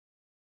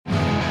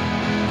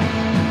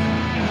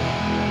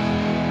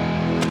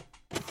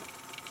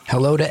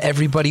Hello to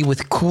everybody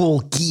with cool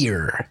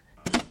gear.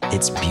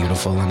 It's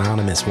Beautiful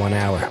Anonymous, 1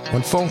 hour.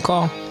 One phone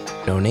call,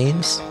 no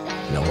names,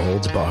 no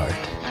holds barred.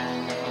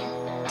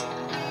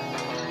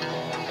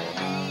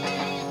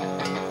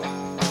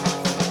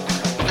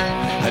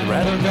 I'd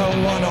rather go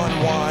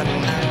one-on-one.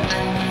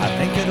 I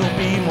think it'll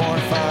be more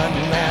fun,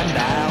 and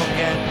I'll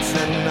get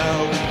to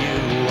know you,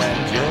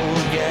 and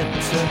you'll get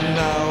to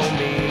know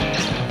me.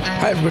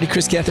 Hi everybody,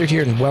 Chris Gethard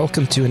here, and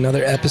welcome to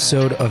another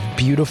episode of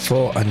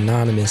Beautiful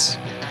Anonymous.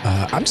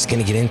 I'm just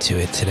going to get into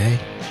it today.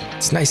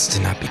 It's nice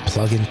to not be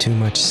plugging too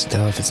much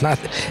stuff. It's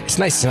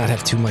nice to not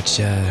have too much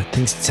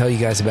things to tell you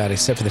guys about,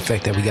 except for the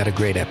fact that we got a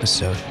great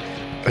episode.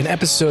 An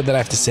episode that I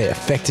have to say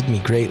affected me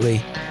greatly.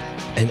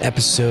 An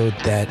episode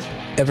that,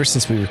 ever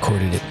since we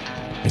recorded it,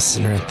 I'm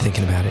sitting around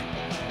thinking about it.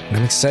 And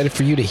I'm excited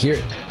for you to hear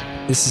it.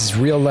 This is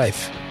real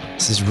life.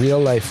 This is real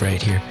life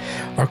right here.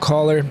 Our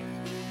caller,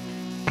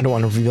 I don't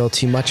want to reveal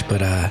too much,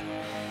 but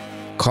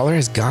caller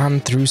has gone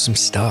through some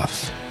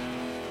stuff.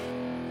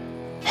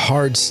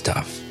 Hard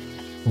stuff.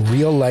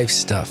 Real life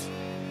stuff.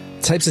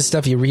 Types of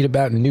stuff you read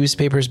about in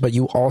newspapers, but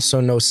you also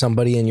know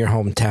somebody in your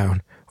hometown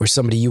or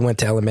somebody you went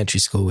to elementary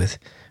school with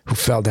who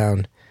fell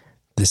down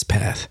this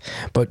path.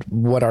 But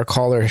what our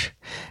caller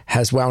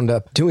has wound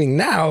up doing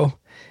now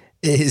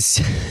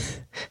is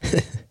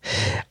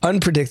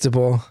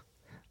unpredictable,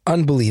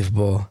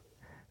 unbelievable,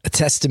 a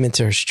testament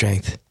to her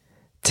strength,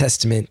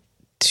 testament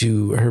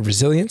to her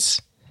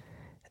resilience.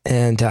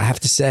 And I have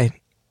to say,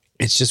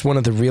 it's just one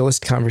of the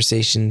realest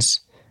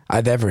conversations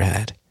I've ever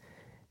had.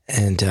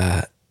 And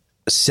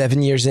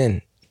 7 years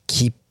in,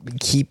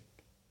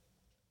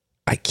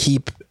 I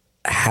keep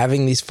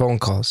having these phone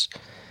calls.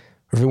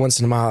 Every once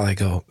in a while I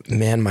go,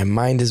 man, my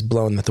mind is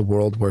blown that the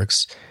world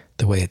works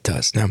the way it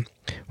does. Now,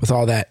 with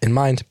all that in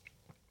mind,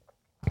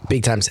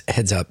 big times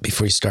heads up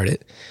before you start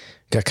it.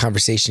 Got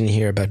conversation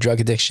here about drug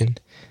addiction,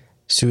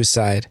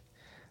 suicide,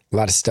 a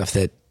lot of stuff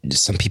that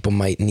some people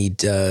might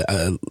need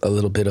a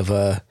little bit of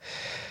a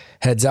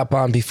heads up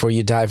on before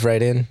you dive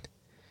right in.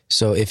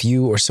 So if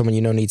you or someone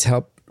you know needs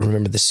help,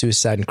 remember the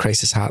Suicide and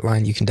Crisis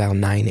Hotline. You can dial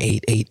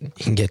 988. You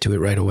can get to it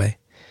right away.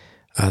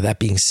 That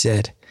being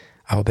said,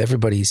 I hope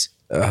everybody's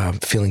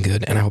feeling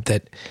good, and I hope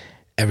that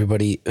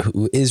everybody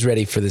who is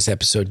ready for this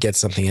episode gets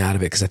something out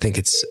of it, because I think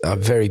it's a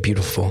very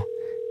beautiful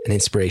and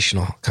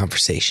inspirational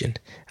conversation,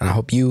 and I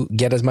hope you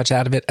get as much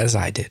out of it as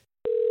I did.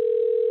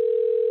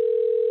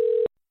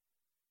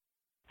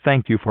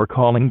 Thank you for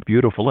calling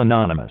Beautiful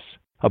Anonymous.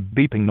 A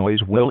beeping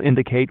noise will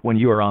indicate when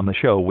you are on the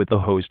show with the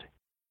host.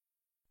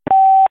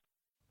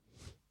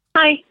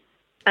 Hi,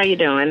 how you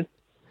doing?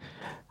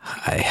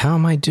 Hi, how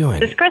am I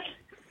doing? Is this Chris?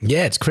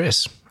 Yeah, it's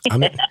Chris.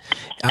 I'm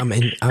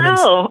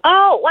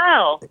Oh,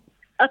 wow.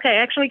 Okay, I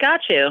actually got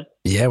you.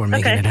 Yeah, we're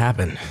making it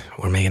happen.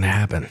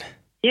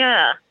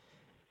 Yeah.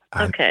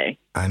 Okay.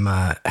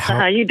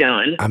 How you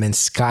doing? I'm in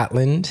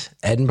Scotland,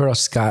 Edinburgh,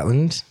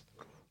 Scotland.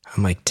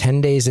 I'm like 10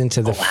 days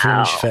into the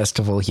Fringe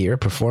Festival here,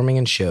 performing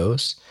in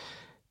shows.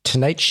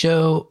 Tonight's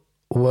show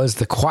was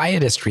the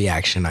quietest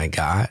reaction I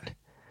got,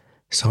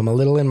 so I'm a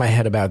little in my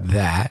head about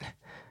that.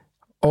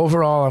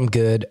 Overall, I'm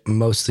good.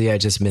 Mostly, I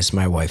just miss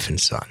my wife and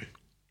son.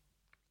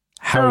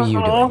 How are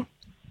you doing?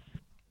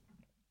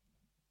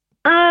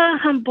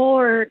 I'm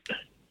bored.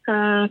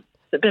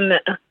 It's been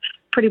a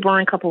pretty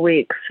boring couple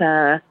weeks.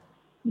 No,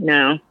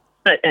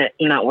 I'm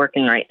not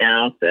working right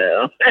now,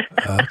 so.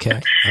 Okay.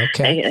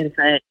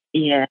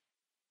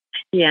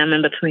 I'm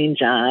in between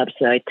jobs,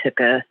 so I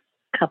took a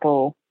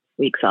couple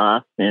weeks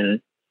off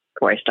and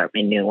before I start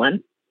my new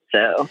one.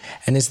 So.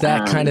 And is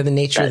that kind of the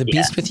nature of the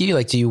beast with you?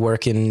 Like, do you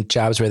work in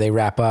jobs where they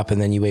wrap up and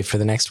then you wait for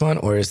the next one,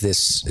 or is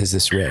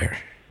this rare?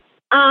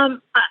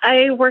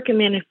 I work in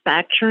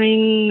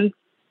manufacturing,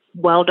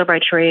 welder by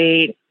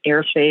trade,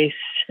 aerospace,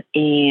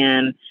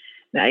 and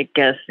I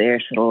guess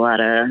there's a lot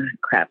of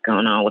crap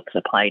going on with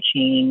supply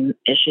chain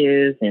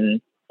issues,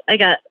 and I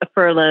got a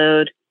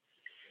furloughed.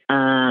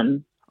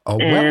 A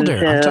welder?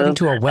 So, I'm talking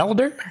to a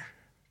welder?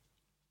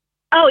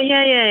 Oh,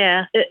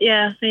 yeah.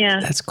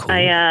 That's cool.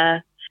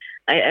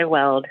 I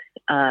weld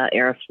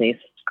aerospace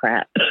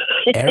crap.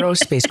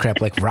 Aerospace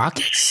crap, like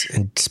rockets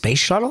and space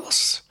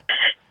shuttles?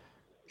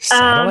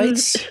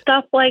 Satellites?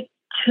 Stuff like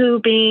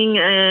tubing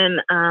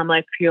and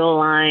like fuel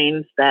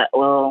lines that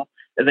will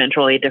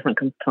eventually, different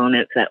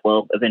components that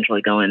will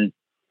eventually go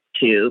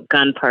into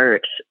gun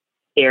parts,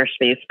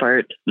 airplane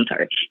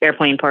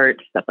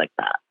parts, stuff like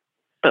that.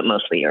 But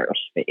mostly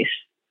aerospace.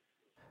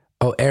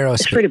 Oh,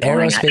 aerospace.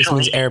 Aerospace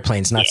means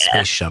airplanes, not Yeah.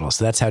 space shuttles.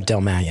 So that's how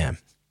dumb I am.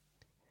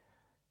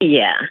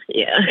 Yeah.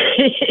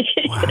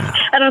 Wow.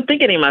 I don't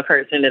think any of my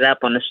parts ended up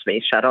on the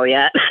space shuttle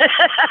yet.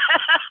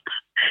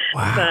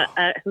 Wow.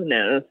 But who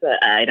knows?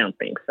 I don't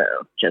think so.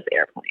 Just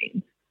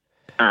airplanes.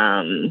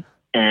 And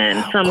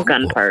some cool.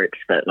 gun parts,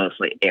 but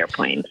mostly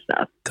airplane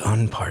stuff.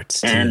 Gun parts,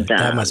 too. And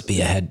that must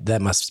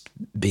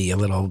be a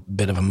little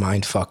bit of a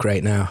mind fuck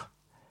right now.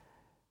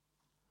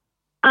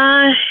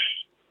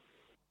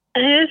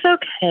 It's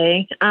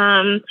okay.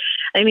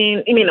 I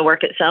mean, you mean the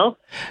work itself?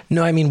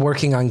 No, I mean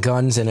working on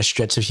guns in a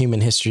stretch of human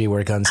history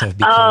where guns have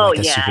become like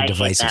a super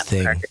divisive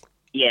thing.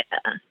 Yeah.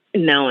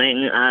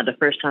 knowing the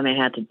first time I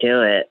had to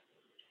do it,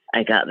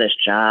 I got this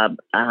job,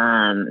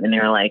 and they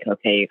were like,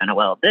 "Okay, you're gonna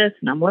weld this,"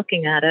 and I'm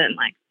looking at it and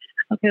like,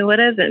 "Okay, what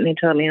is it?" And they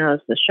told me, "Oh,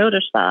 it's the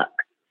shoulder stock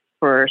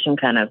for some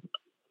kind of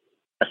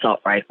assault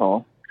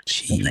rifle."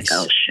 I was like,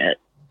 "Oh shit."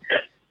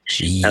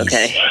 Jeez.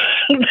 Okay.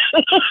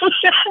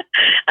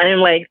 I'm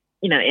like,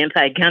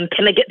 anti-gun.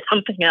 Can I get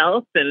something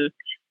else? And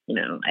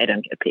I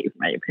don't get paid for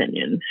my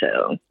opinion,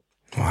 so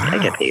Wow. I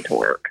get paid to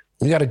work.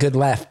 You got a good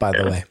laugh, by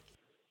the way.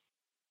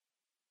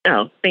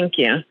 Oh, thank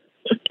you.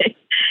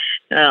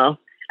 Well,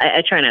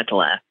 I try not to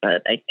laugh,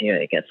 but I do,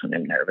 I guess, when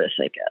I'm nervous,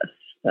 I guess.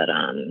 But,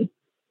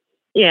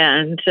 yeah,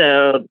 and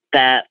so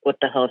that with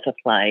the whole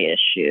supply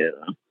issue,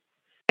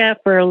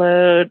 got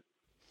furloughed,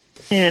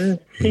 and,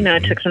 I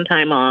took some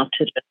time off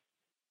to just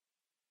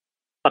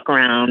fuck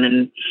around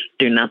and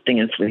do nothing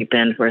and sleep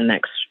in for the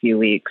next few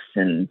weeks,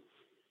 and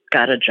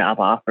got a job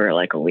offer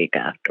like a week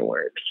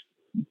afterwards.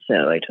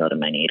 So I told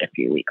him I need a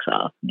few weeks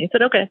off. And he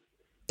said, okay.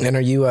 And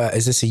are you, are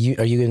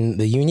you in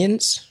the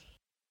unions?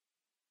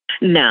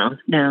 No,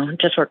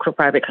 just work for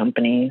private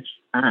companies.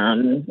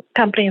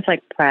 Companies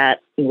like Pratt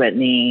 &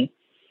 Whitney.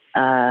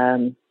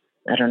 I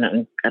don't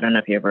know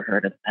if you ever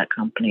heard of that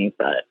company,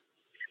 but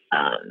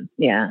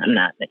yeah, I'm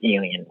not a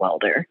union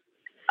welder.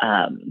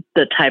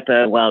 The type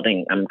of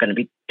welding I'm going to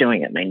be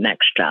doing at my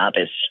next job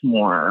is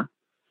more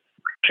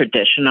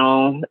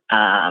traditional.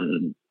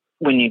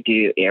 When you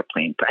do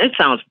airplane, it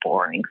sounds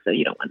boring, so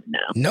you don't want to know.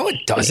 No,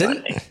 it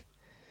doesn't.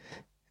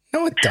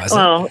 No, it doesn't.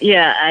 Well,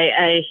 yeah,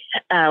 I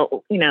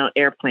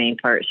airplane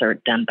parts are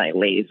done by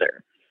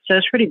laser, so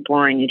it's pretty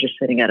boring. You're just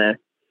sitting at a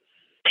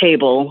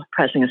table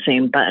pressing the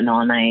same button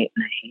all night,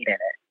 and I hated it.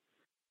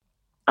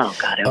 Oh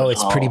God!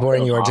 It's pretty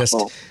boring. You are just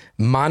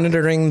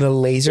monitoring the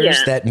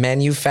lasers that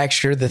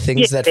manufacture the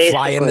things that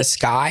fly in the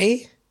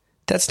sky.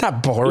 That's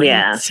not boring.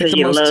 Yeah, it's like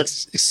the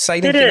most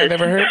exciting thing I've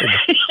ever heard.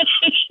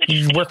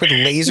 You work with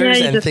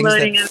lasers and things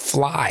that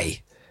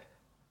fly.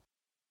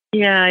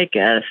 Yeah, I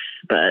guess.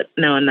 But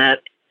knowing that,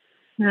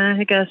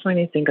 I guess when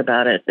you think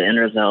about it, the end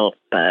result.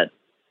 But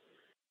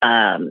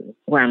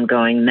where I'm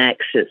going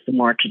next is the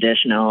more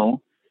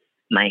traditional.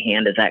 My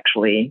hand is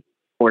actually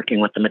working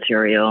with the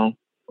material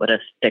with a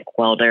stick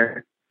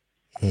welder.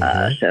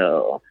 Mm-hmm.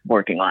 So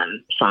working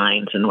on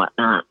signs and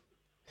whatnot.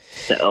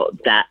 So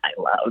that I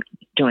love,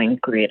 doing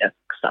creative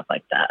stuff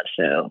like that.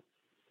 So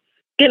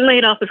getting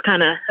laid off is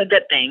kind of a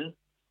good thing.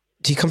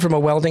 Do you come from a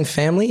welding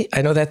family?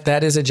 I know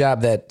that is a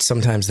job that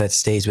sometimes that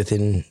stays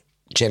within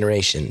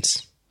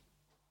generations.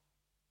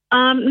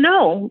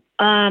 No.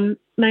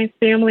 My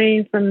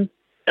family started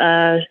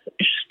out,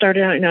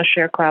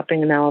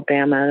 sharecropping in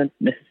Alabama,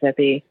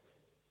 Mississippi,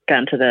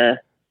 got into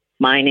the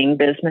mining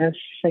business.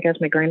 I guess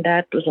my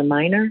granddad was a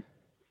miner,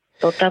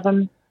 both of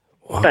them.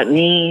 Wow. But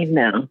me,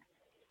 no.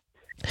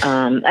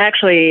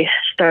 Actually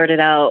started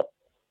out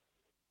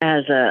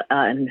as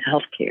in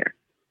healthcare.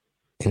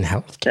 In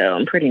healthcare? So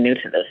I'm pretty new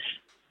to this.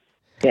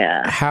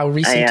 Yeah. How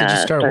recent did you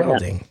start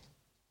welding?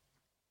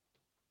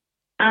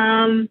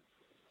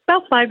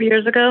 About 5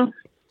 years ago,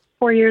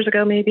 4 years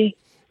ago, maybe.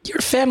 Your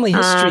family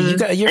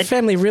history, your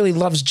family really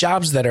loves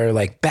jobs that are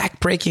like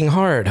backbreaking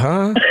hard,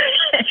 huh?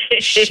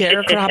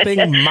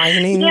 Sharecropping,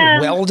 mining,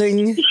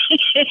 welding.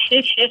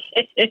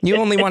 You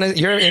only want to.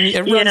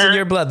 It runs in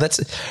your blood.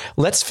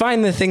 Let's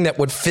find the thing that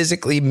would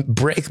physically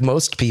break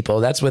most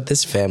people. That's what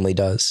this family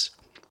does.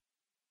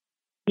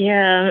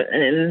 Yeah,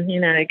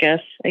 and I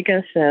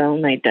guess so.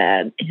 My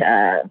dad,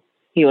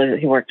 he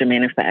worked in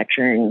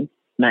manufacturing.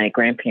 My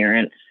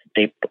grandparents,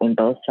 they on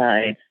both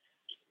sides,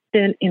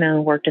 did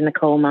worked in the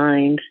coal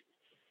mines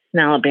in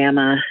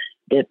Alabama,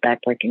 did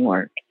backbreaking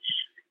work,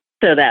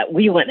 so that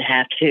we wouldn't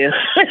have to.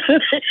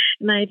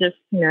 And I just,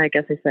 I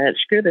guess I said,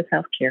 screw this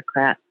healthcare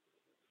crap.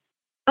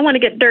 I want to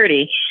get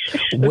dirty.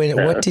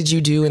 What did you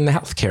do in the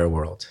healthcare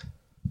world?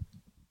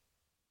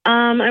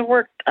 I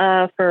worked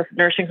for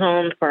nursing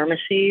homes,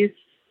 pharmacies,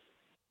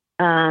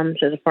 so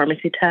as a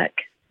pharmacy tech,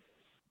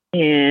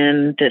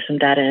 and did some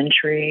data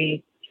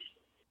entry.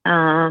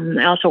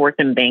 I also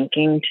worked in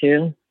banking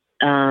too,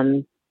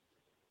 loan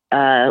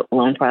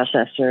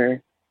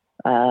processor,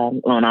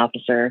 loan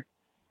officer.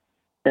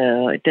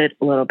 So I did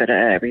a little bit of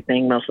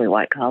everything, mostly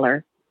white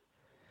collar,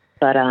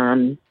 but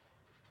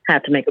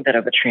had to make a bit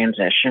of a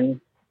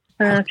transition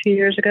a few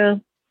years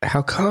ago.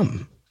 How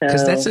come?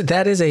 Because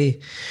that is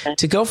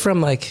to go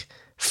from like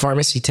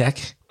pharmacy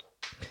tech,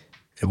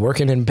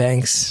 working in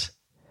banks,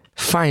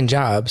 fine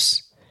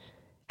jobs.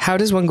 How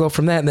does one go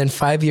from that? And then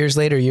 5 years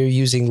later, you're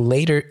using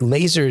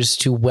lasers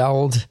to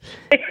weld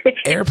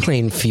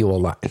airplane fuel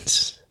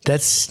lines.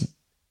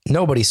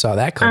 Nobody saw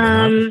that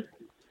coming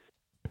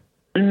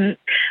up.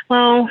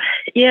 Well,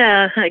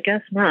 yeah, I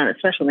guess not,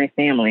 especially my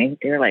family.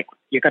 They're like,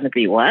 you're going to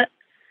be what?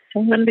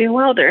 I'm going to be a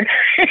welder.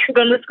 I'm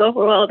going to school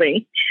for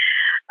welding.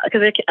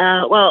 Because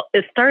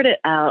it started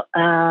out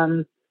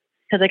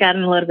because I got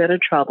in a little bit of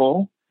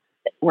trouble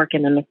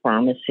working in the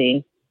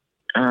pharmacy,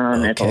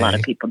 as a lot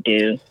of people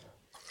do.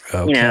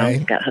 Okay.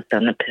 Got hooked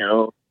on the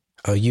pill.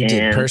 Oh, you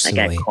did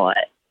personally? I got caught.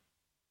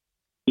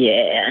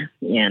 Yeah,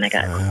 and I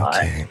got caught.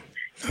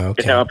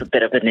 Okay. Developed a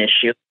bit of an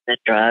issue the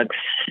drugs,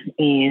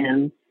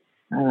 and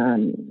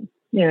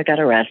got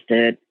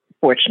arrested,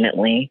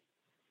 fortunately,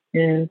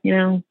 and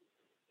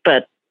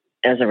but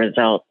as a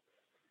result,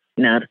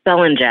 the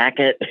felon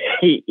jacket,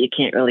 you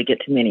can't really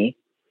get too many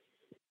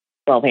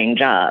well-paying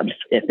jobs,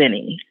 if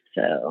any.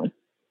 So,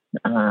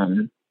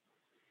 so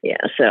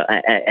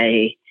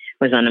I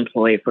was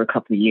unemployed for a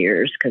couple of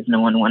years because no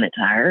one wanted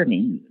to hire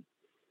me.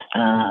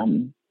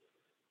 So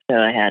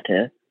I had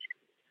to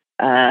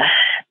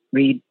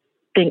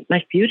rethink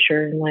my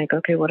future and like,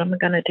 okay, what am I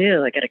going to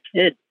do? I got a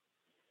kid.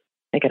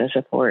 I got to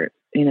support,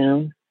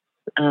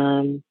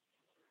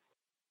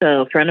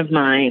 So a friend of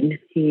mine,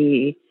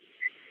 he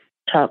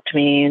talked to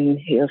me and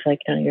he was like,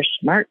 you're a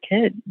smart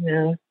kid,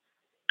 He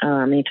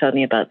told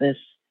me about this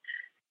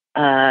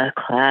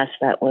class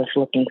that was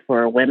looking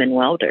for women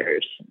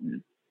welders.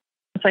 I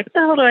was like, what the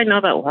hell do I know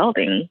about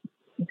welding?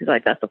 He's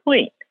like, that's the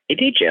point. They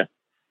teach you.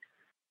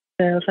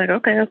 So I was like,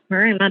 okay, all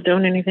right, I'm not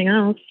doing anything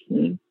else.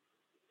 And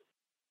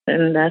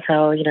that's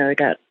how, it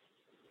got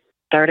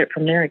started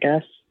from there, I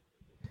guess.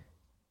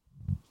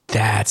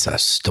 That's a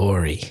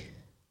story.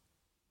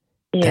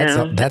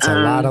 That's a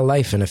lot of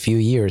life in a few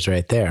years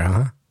right there,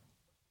 huh?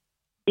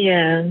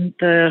 Yeah,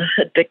 the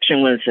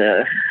addiction was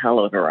a hell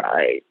of a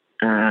ride.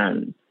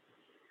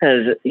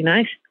 Because,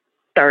 I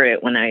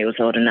started when I was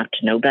old enough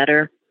to know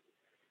better.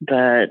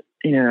 But,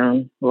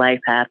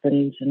 life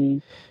happens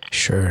and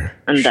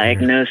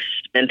undiagnosed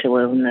mental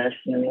illness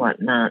and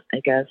whatnot,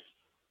 I guess.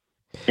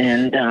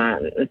 And,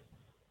 at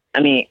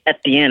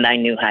the end, I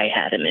knew I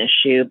had an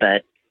issue,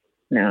 but,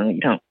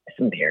 it's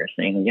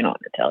embarrassing. You don't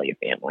want to tell your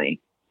family.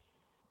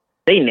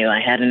 They knew I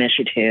had an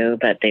issue too,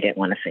 but they didn't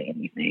want to say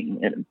anything.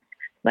 And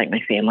like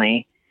my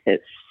family, you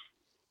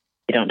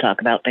don't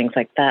talk about things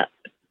like that.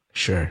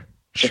 Sure.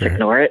 Just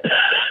ignore it.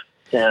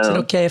 So, is it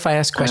okay if I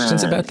ask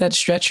questions about that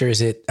stretch, or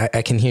is it?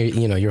 I can hear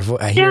your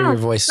voice. I hear your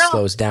voice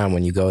slows down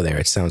when you go there.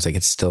 It sounds like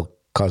it still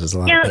causes a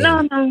lot of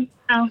pain.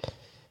 No.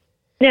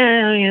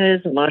 Yeah, it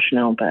is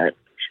emotional, but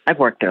I've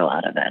worked through a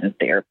lot of that in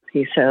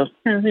therapy, so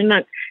I'm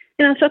not.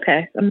 It's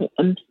okay. I'm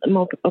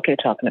okay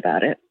talking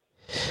about it.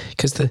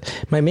 Because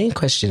my main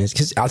question is,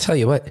 because I'll tell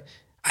you what,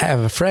 I have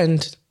a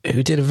friend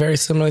who did a very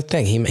similar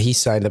thing. He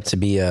signed up to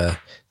be a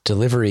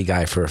delivery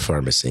guy for a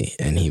pharmacy,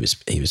 and he was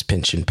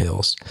pinching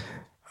pills.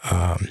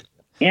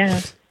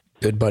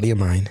 Good buddy of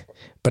mine.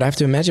 But I have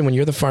to imagine when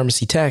you're the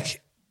pharmacy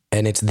tech,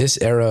 and it's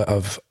this era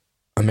of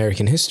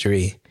American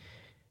history,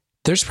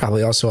 there's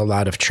probably also a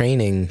lot of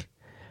training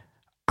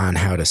on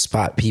how to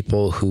spot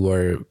people who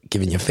are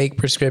giving you fake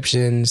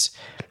prescriptions,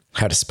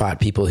 how to spot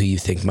people who you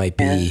think might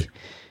be,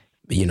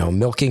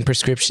 milking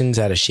prescriptions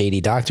out of shady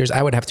doctors.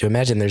 I would have to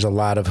imagine there's a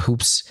lot of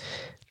hoops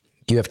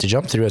you have to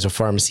jump through as a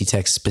pharmacy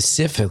tech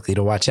specifically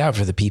to watch out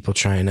for the people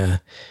trying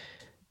to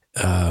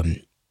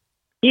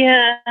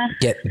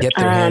get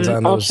their hands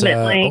on those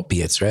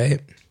opiates,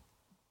 right?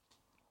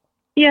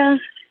 Yeah.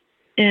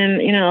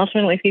 And,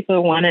 ultimately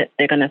people want it,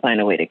 they're going to find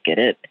a way to get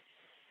it.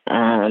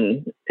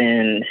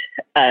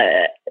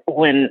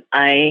 When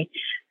I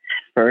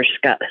first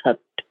got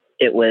hooked,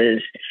 it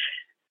was,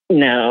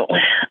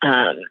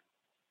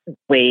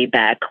 way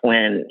back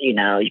when,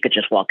 you could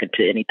just walk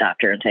into any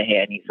doctor and say,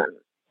 hey, I need some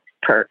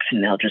perks,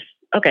 and they'll just,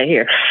 okay,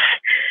 here.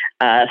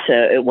 So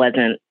it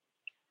wasn't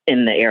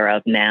in the era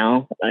of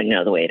now,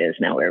 the way it is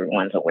now, where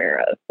everyone's aware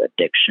of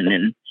addiction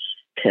and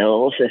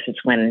pills. This is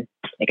when,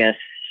 I guess,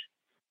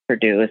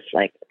 Purdue is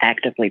like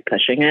actively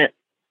pushing it.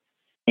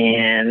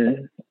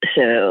 And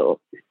so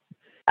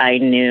I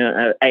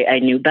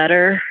knew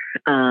better,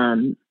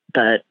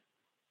 but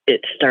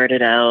it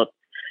started out,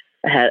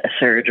 I had a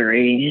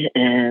surgery,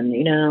 and,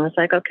 it's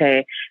like,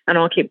 okay, I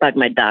don't keep bugging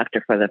my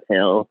doctor for the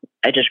pill.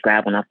 I just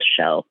grab one off the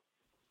shelf.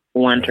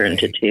 One turned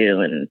to two,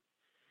 and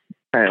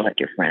probably like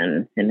your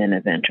friend, and then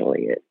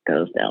eventually it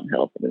goes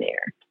downhill from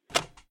there.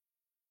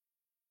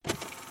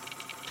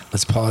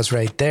 Let's pause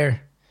right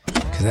there,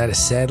 because that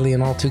is sadly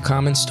an all too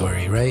common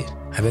story, right?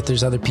 I bet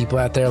there's other people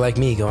out there like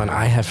me going,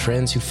 I have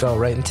friends who fell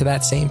right into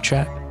that same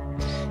trap.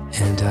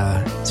 And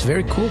it's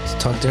very cool to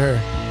talk to her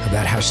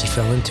about how she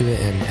fell into it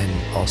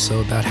and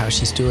also about how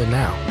she's doing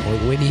now.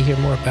 Wait till you hear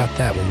more about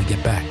that when we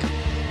get back.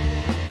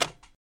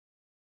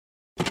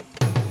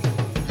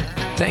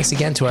 Thanks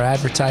again to our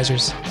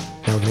advertisers.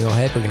 Now we're going to go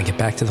ahead. We're going to get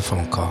back to the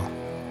phone call.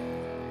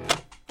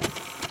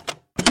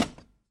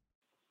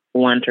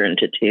 One turned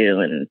to two,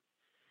 and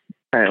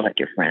probably like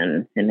your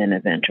friend, and then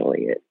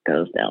eventually it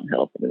goes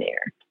downhill from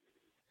there.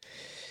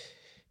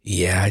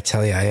 Yeah, I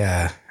tell you,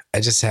 I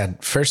just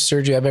had first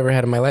surgery I've ever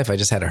had in my life. I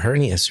just had a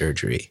hernia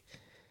surgery.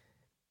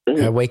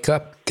 I wake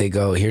up, they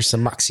go, here's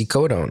some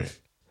oxycodone.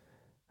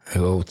 I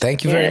go,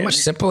 thank you very much.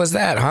 Simple as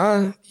that,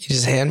 huh? You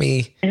just hand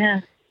me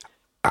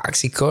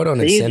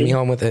oxycodone and send me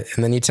home with it.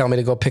 And then you tell me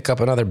to go pick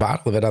up another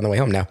bottle of it on the way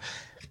home. Now,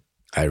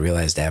 I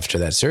realized after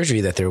that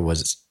surgery that there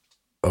was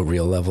a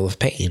real level of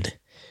pain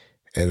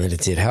and that it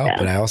did help.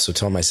 But I also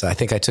told myself, I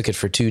think I took it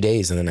for 2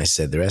 days, and then I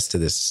said, the rest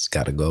of this has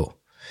got to go.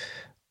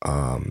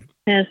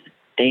 It's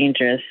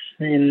dangerous.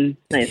 And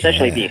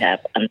especially if you have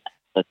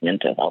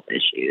mental health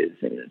issues.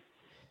 And,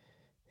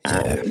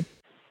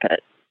 but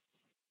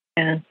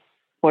Yeah.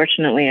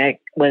 Fortunately, I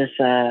was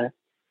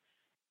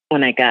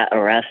when I got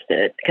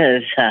arrested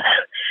because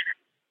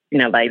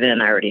by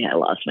then I already had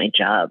lost my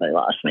job, I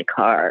lost my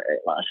car, I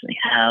lost my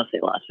house, I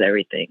lost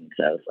everything.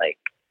 So I was like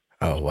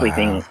Oh,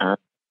 sleeping, wow.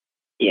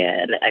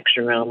 in the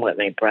extra room with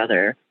my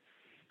brother.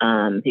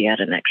 He had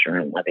an extra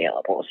room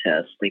available, so I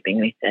was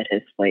sleeping at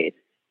his place.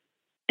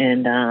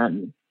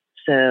 And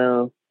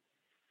so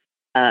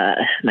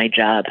my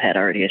job had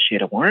already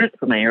issued a warrant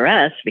for my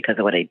arrest because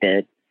of what I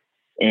did.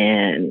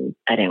 And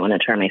I didn't want to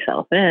turn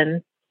myself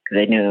in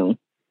because I knew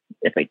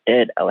if I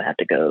did, I would have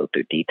to go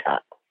through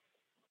detox,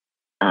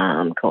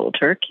 cold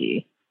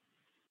turkey.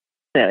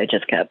 So I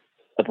just kept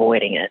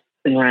avoiding it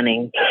and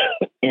running.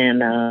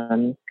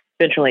 And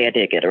eventually I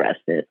did get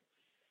arrested.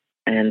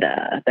 And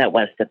that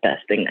was the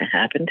best thing that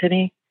happened to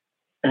me.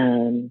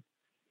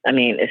 I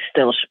mean, it's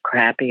still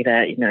crappy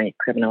that, you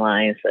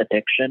criminalize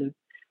addiction,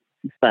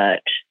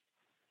 but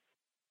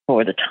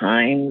for the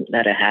time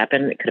that it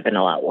happened, it could have been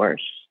a lot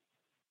worse.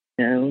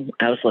 I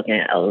was looking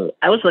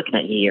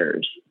at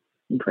years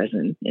in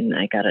prison, and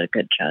I got a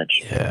good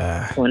judge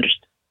Yeah. who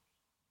understood.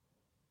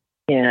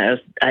 Yeah,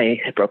 I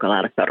broke a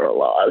lot of federal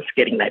laws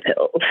getting my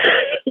pills.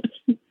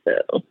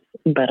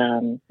 But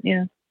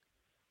yeah,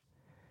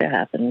 it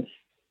happens.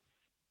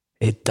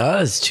 It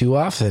does too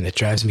often. It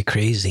drives me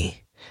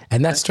crazy.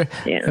 And that's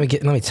Yeah.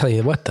 let me tell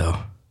you what though.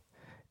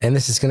 And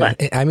this is gonna.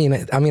 I'm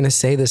gonna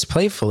say this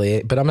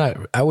playfully, but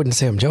I wouldn't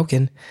say I'm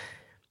joking.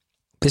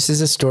 This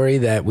is a story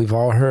that we've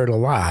all heard a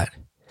lot.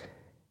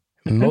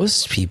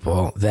 Most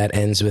people that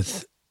ends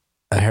with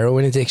a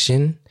heroin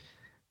addiction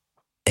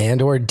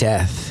and or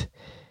death.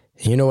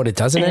 You know what it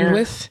doesn't end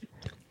with?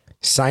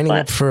 Signing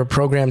up for a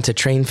program to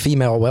train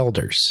female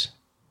welders.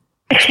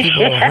 Most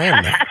people don't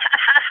land there.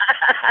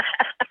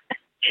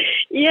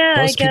 Yeah,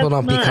 most people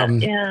don't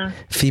become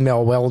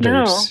female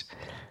welders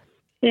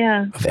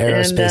of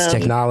aerospace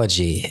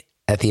technology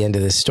at the end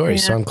of this story.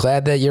 So I'm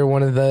glad that you're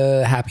one of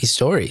the happy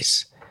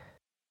stories.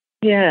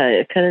 Yeah,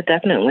 it could have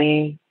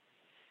definitely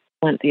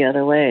went the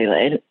other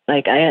way.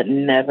 Like I had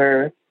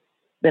never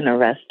been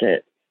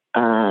arrested.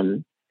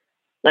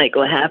 Like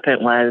what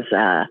happened was,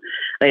 like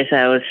I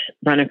said, I was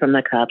running from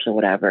the cops or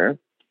whatever,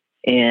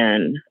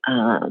 and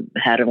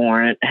had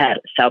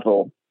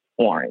several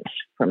warrants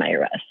for my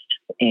arrest,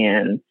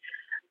 and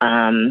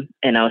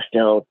I was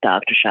still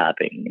doctor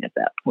shopping at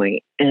that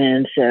point.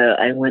 And so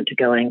I went to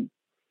go and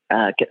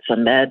get some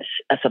meds,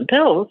 some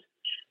pills,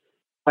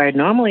 where I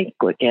normally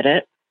would get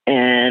it,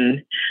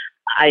 and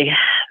I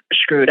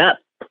screwed up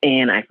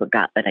and I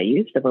forgot that I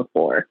used it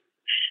before.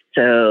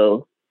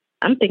 So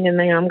I'm thinking,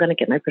 I'm going to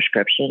get my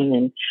prescription.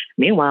 And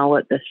meanwhile,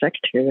 what the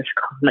secretary was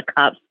calling the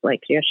cops,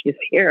 like, yeah, she's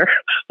here.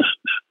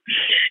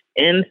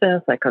 And so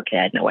it's like, okay,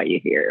 I know why you're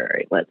here. All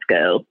right, let's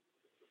go.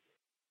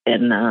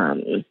 And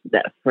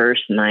that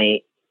first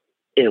night,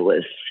 it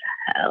was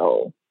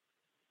hell.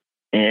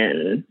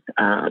 And,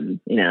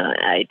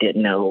 I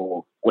didn't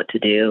know what to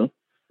do,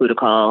 who to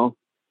call.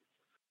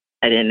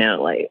 I didn't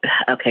know, like,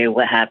 okay,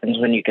 what happens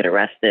when you get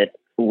arrested?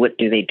 What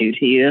do they do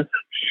to you?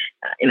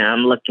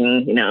 I'm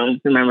looking,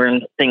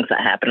 remembering things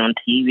that happen on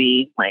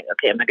TV. Like,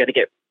 okay, am I going to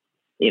get,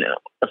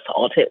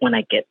 assaulted when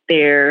I get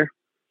there?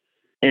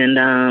 And,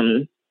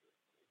 I'm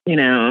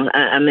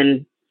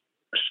in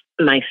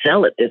my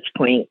cell at this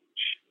point.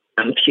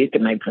 I'm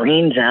puking my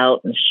brains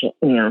out and shit,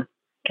 Can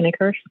I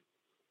curse?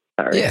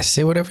 Sorry. Yeah,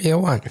 say whatever you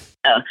want.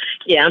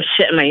 Yeah, I'm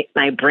shitting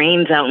my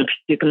brains out and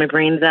puking my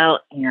brains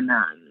out. And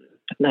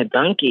my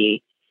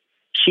bunkie,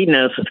 she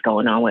knows what's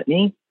going on with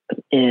me.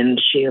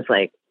 And she was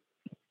like,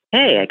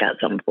 hey, I got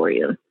something for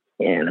you.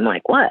 And I'm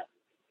like, what?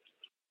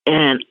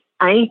 And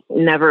I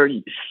never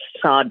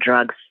saw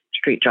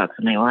street drugs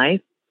in my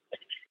life.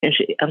 And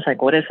I was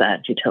like, what is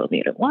that? She told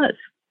me it was.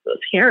 It was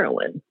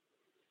heroin.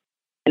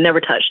 I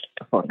never touched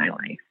it before in my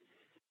life.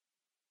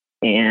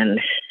 And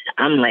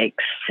I'm like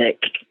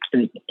sick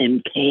and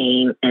in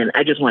pain, and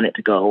I just want it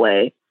to go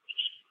away.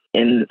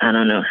 And I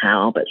don't know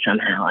how, but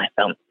somehow I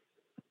felt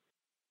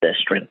the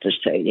strength to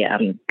say, yeah,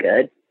 I'm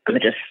good. I'm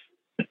going to just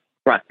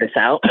rock this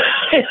out.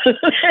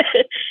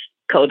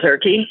 Cold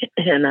turkey.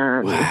 And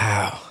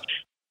wow.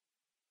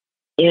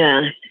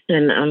 Yeah.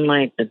 And I'm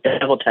like, the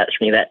devil touched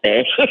me that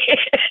day.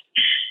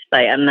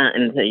 Like, I'm not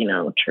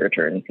into, church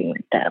or anything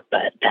like that.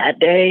 But that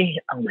day,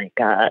 oh my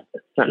God,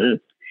 something,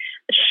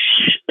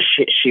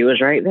 she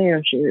was right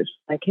there. She was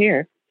like,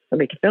 here, let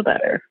me feel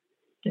better.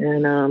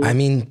 And I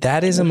mean,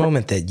 that is a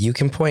moment that you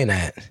can point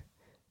at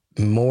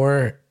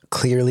more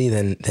clearly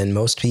than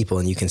most people.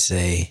 And you can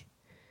say,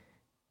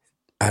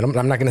 I'm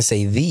not going to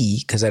say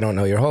because I don't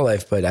know your whole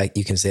life, but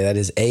you can say that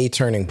is a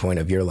turning point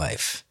of your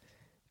life.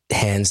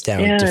 Hands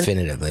down,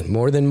 definitively.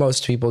 More than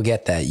most people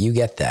get that. You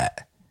get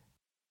that.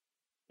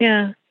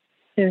 Yeah.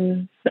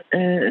 And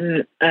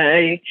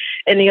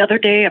the other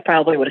day, I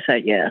probably would have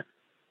said, yeah,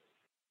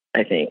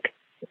 I think.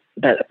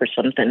 But for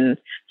some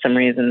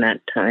reason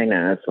that time,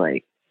 I was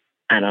like,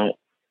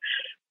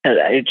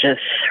 I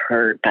just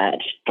heard bad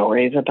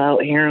stories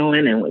about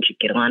heroin, and once you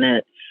get on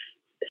it,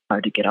 it's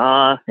hard to get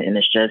off. And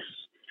it's just,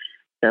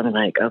 I'm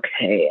like,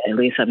 okay, at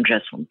least I'm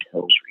just on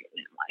pills right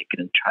now. I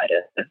can try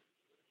to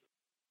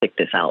stick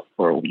this out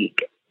for a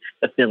week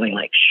of feeling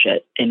like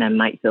shit and I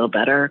might feel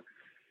better.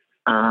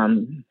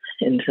 And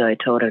so I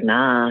told her,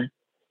 nah.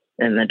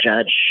 And the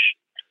judge,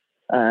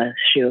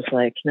 she was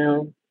like,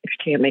 no, if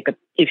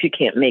you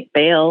can't make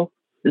bail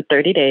in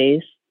 30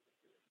 days,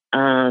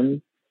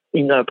 you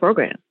can go to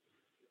program.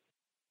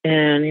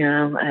 And, you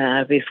know,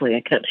 obviously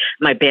I could,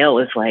 my bail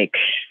was like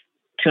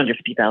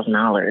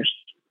 $250,000.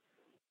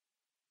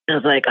 I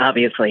was like,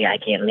 obviously I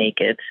can't make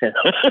it. So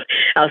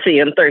I'll see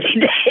you in 30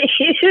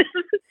 days.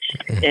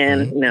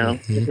 And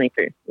just make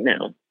sure,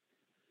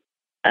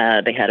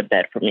 they had a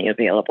bed for me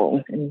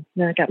available and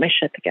I got my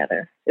shit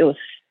together. It was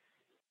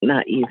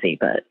not easy,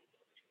 but,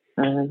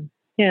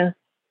 yeah.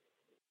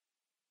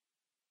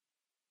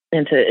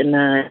 And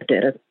I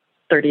did a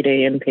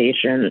 30-day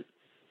inpatient,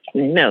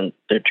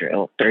 the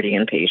drill, 30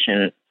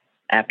 inpatient,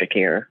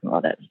 aftercare,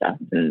 all that stuff.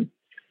 And,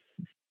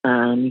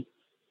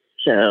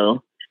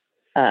 so,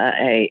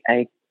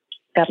 I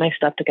got my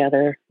stuff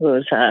together. It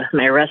was,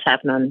 my arrest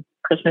happened on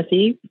Christmas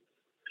Eve.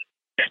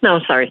 No,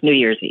 sorry, New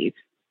Year's Eve.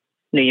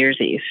 New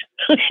Year's Eve.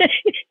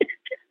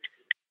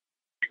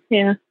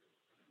 Yeah.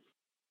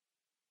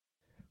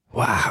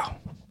 Wow.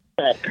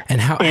 And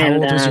how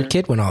old was your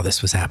kid when all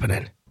this was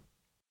happening?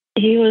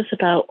 He was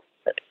about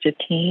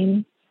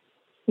 15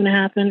 when it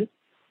happened.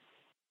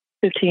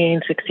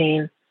 15,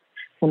 16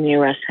 when the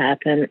arrest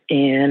happened.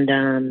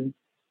 And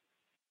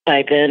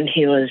by then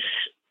he was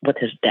with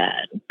his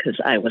dad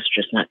because I was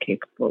just not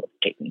capable of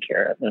taking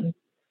care of him.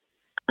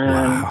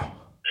 Wow.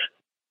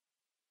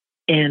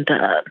 And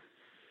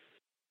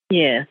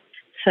yeah,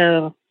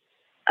 so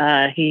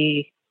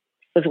he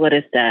was with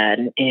his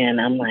dad, and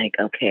I'm like,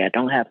 okay, I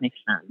don't have any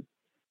son.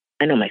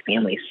 I know my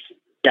family's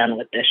done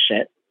with this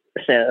shit.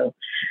 So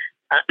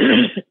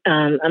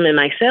I'm in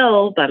my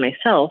cell by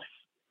myself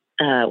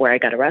where I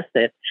got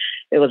arrested.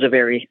 It was a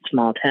very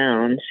small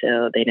town,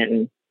 so they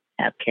didn't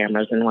have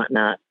cameras and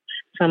whatnot.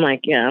 So I'm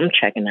like, yeah, I'm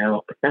checking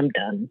out. I'm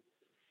done.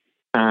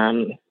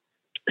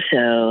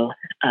 So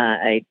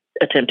I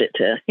attempted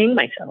to hang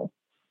myself.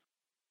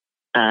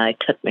 I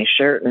took my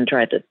shirt and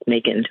tried to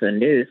make it into a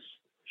noose.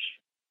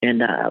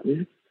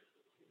 And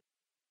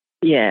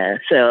yeah,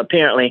 so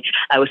apparently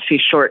I was too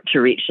short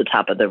to reach the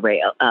top of the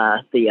rail,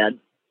 the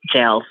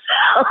jail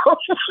cell.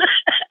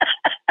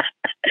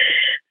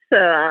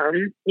 So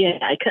yeah,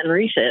 I couldn't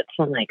reach it.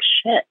 So I'm like,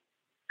 shit,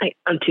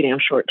 I'm too damn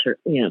short to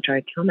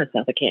try to kill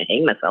myself. I can't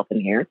hang myself in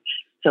here.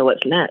 So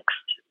what's next?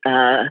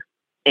 And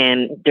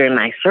during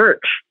my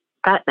search,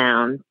 pat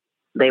down,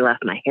 they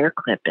left my hair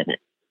clip in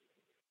it.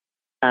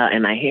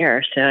 In my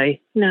hair. So I,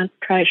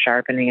 try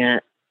sharpening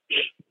it.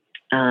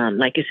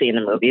 Like you see in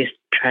the movies,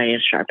 try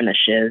and sharpen a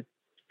shiv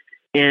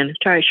and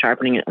try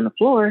sharpening it on the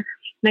floor.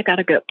 And I got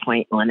a good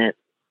point on it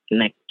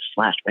and I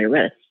slashed my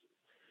wrist.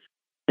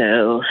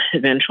 So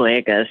eventually,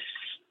 I guess,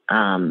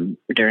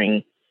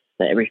 during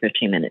the every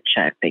 15-minute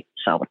check, they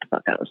saw what the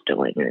fuck I was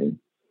doing and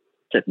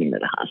took me to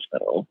the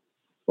hospital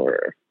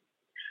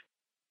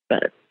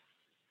but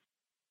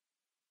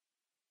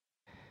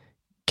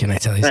can I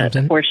tell you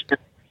something?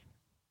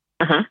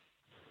 Uh-huh.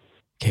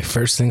 Okay,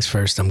 first things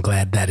first, I'm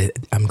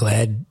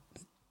glad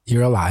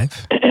you're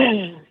alive.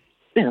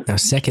 Yeah. Now,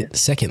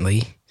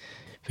 secondly,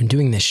 I've been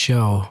doing this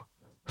show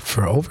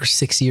for over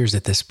 6 years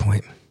at this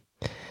point.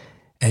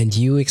 And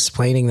you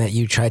explaining that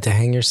you tried to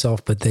hang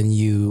yourself, but then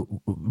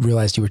you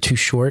realized you were too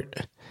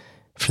short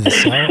for the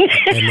cell,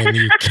 and then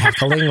you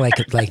cackling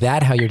like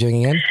that, how you're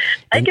doing again.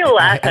 I can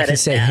laugh at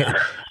it now.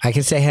 I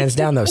can say hands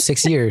down though,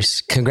 6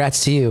 years.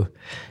 Congrats to you.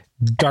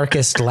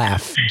 Darkest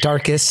laugh.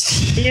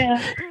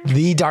 Yeah.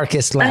 The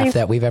darkest laugh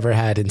that we've ever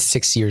had in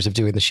 6 years of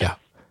doing the show.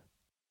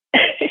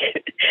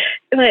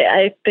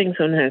 I think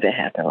sometimes I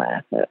have to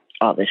laugh at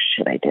all this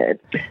shit I did.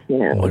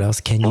 What else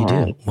can you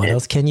do? What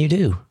else can you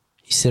do?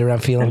 You sit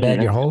around feeling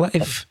bad your whole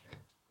life?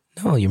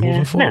 No, you're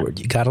moving forward.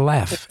 You got to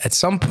laugh. At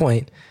some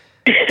point,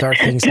 dark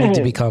things need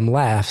to become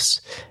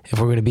laughs if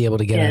we're going to be able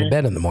to get out of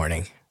bed in the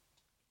morning.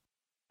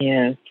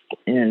 Yeah.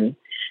 And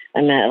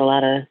I met a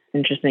lot of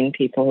interesting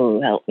people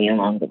who helped me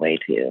along the way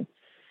too.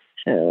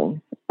 So,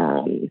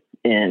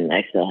 and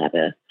I still have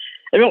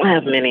I don't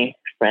have many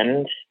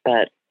friends,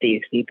 but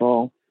these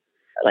people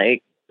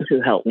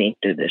who helped me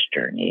through this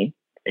journey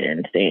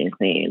and staying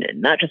clean,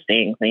 and not just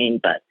staying clean,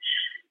 but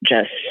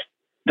just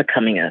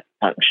becoming a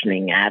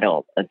functioning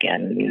adult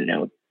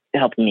again,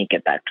 helping me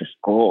get back to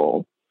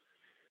school.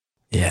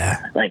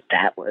 Yeah.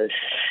 That was,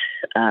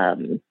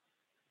 the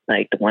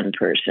one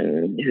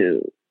person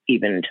who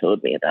even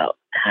told me about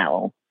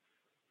how,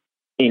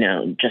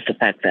 just the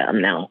fact that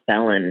I'm now a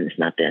felon is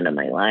not the end of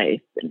my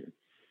life. And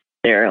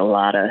there are a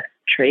lot of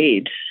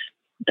trades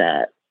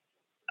that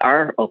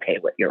are okay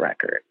with your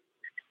record.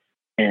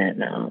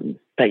 And,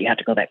 but you have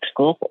to go back to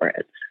school for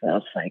it. So I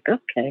was like,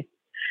 okay,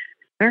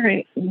 all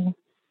right.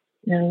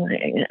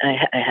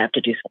 I have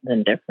to do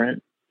something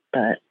different,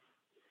 but,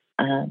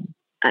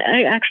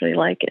 I actually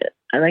like it.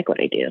 I like what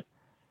I do.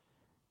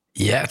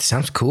 Yeah, it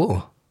sounds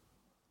cool.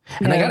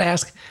 And I gotta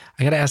ask,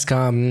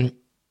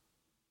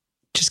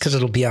 just because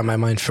it'll be on my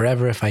mind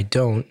forever if I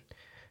don't.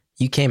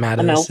 You came out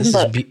of I'm this. open This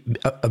is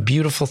book. a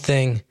beautiful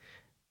thing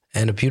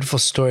and a beautiful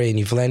story, and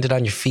you've landed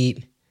on your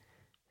feet.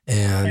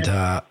 And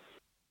I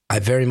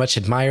very much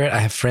admire it. I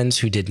have friends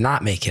who did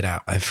not make it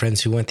out. I have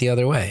friends who went the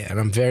other way, and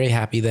I'm very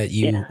happy that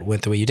you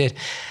went the way you did.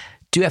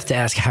 Do have to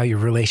ask how your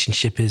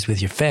relationship is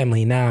with your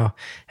family now,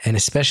 and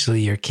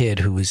especially your kid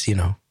who was, you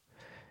know,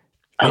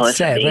 it's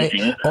sad,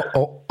 amazing. right?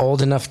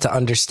 Old enough to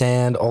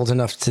understand, old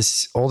enough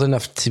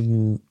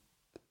to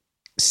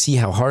see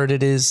how hard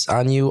it is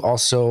on you.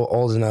 Also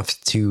old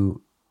enough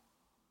to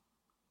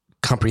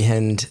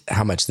comprehend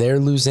how much they're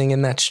losing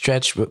in that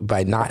stretch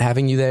by not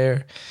having you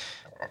there.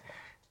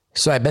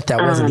 So I bet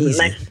that wasn't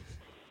easy.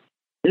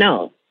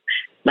 No,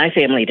 my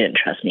family didn't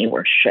trust me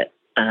worth shit.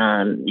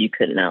 You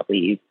could not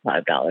leave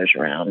 $5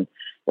 around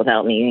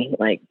without me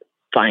like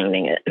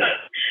finding it.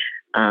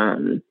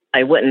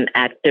 I wouldn't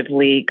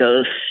actively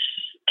go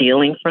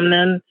stealing from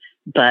them,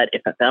 but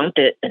if I found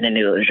it and I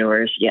knew it was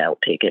yours, yeah, I'll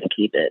take it and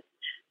keep it.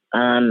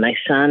 My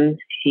son,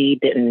 he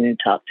didn't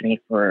talk to me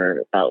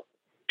for about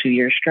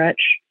 2-year stretch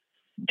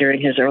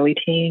during his early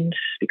teens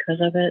because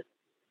of it.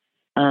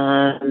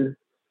 And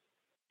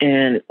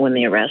when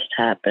the arrest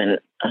happened,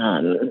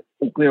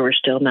 we were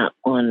still not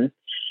on,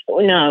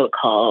 I would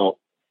call,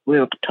 we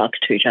would talk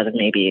to each other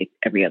maybe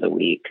every other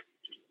week,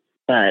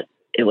 but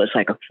it was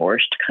like a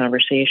forced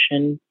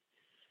conversation.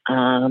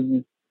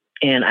 And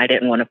I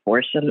didn't want to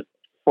force it.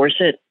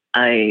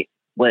 I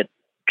would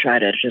try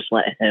to just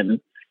let him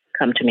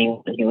come to me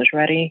when he was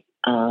ready.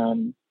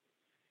 When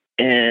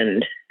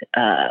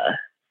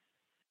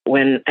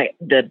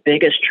the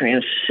biggest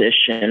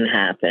transition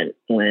happened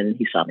when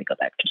he saw me go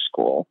back to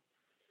school.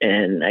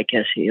 And I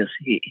guess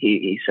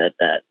he said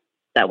that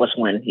was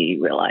when he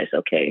realized,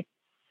 okay,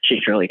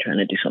 she's really trying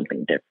to do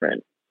something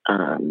different.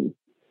 And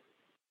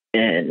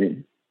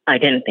I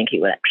didn't think he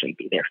would actually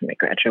be there for my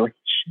graduation.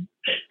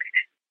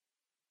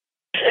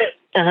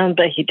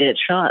 But he did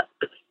show up.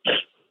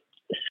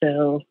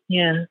 So,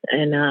 yeah.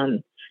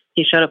 And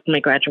he showed up for my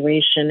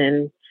graduation,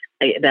 and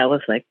that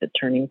was like the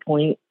turning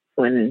point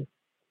when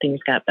things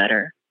got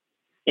better.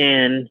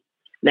 And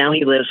now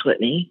he lives with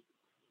me.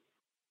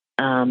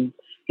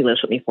 He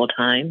lives with me full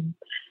time,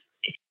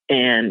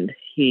 and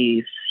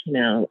he's,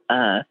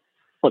 a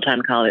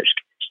full-time college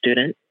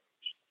student.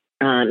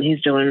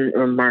 He's doing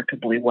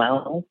remarkably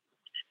well,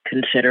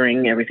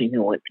 considering everything he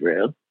went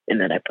through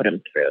and that I put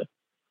him through.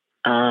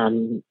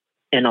 And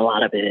a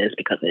lot of it is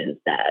because of his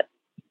dad.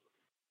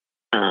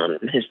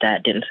 His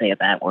dad didn't say a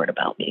bad word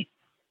about me.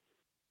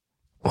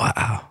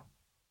 Wow.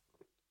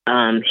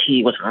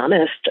 He was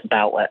honest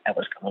about what I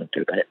was going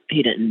through, but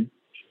he didn't,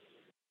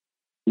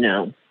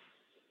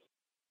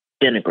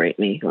 denigrate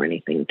me or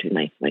anything to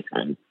my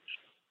son.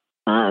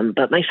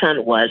 But my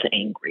son was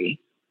angry.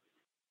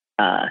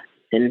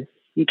 And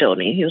he told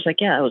me, he was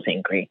like, yeah, I was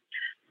angry.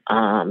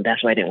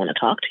 That's why I didn't want to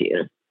talk to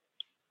you.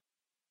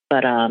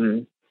 But,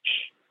 and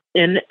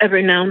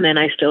every now and then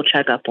I still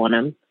check up on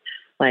him.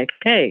 Like,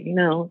 hey,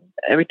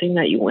 everything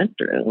that you went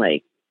through,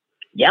 like,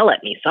 yell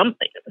at me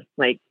something.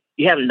 Like,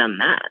 you haven't done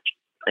that.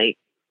 Like,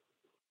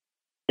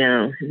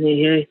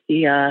 he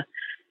had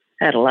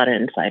a lot of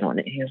insight on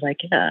it. He was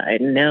like, yeah, I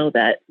know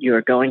that you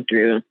were going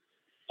through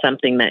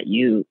something that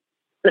you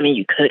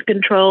could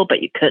control,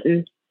 but you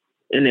couldn't.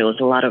 And a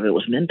lot of it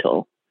was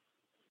mental.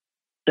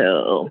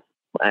 So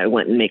I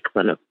wouldn't make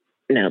fun of,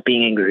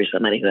 being angry with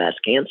somebody who has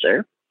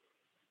cancer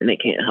and they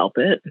can't help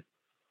it.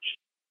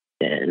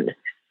 And,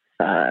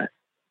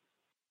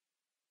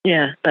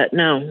 yeah, but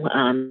no,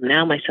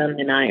 now my son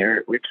and I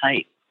we're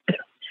tight.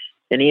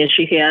 Any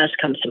issue he has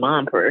comes to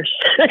mom first.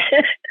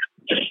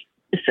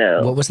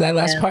 So what was that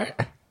last part?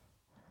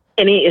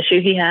 Any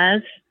issue he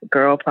has,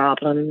 girl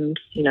problems,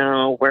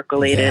 work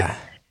related,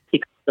 he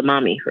comes to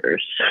mommy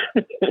first.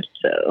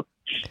 So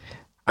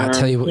I'll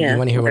tell you, you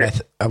want to hear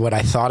what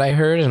I thought I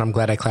heard, and I'm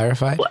glad I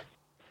clarified.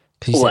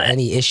 Because you said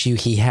any issue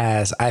he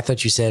has. I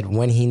thought you said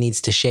when he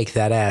needs to shake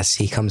that ass,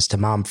 he comes to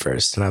mom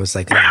first, and I was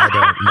like, I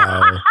don't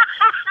know.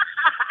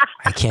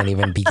 I can't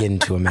even begin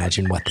to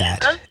imagine what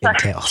that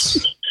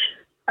entails.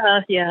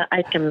 Yeah,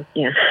 I can.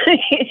 Yeah,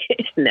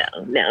 no.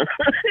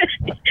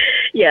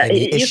 Yeah,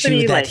 the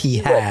issue that like, he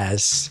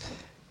has.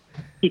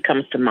 He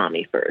comes to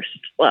mommy first.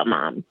 Well,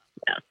 mom.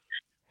 Yeah.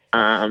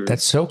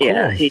 That's so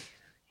cool.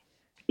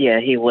 Yeah,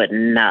 he would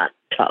not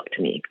talk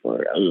to me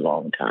for a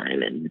long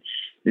time, and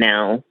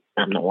now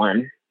I'm the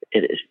one.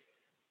 It is.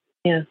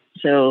 Yeah.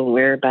 So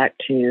we're back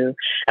to,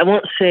 I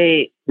won't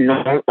say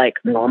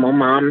normal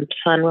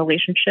mom-son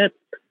relationship,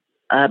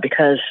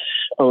 because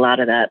a lot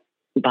of that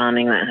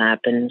bonding that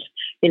happens,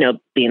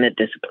 being a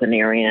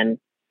disciplinarian,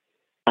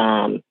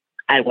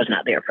 I was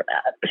not there for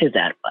that. His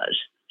dad was.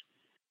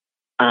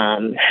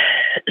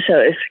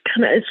 So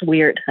it's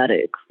weird how to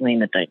explain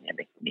the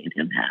dynamic me and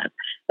him have.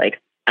 Like,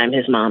 I'm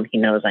his mom. He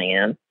knows I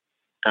am.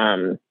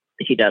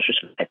 He does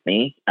respect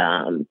me.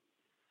 And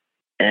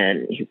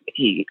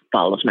he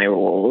follows my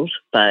rules,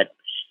 but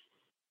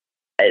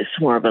it's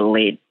more of a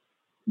laid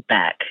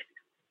back.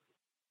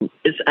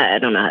 I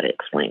don't know how to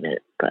explain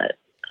it, but,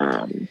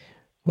 well,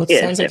 it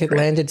sounds like it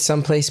landed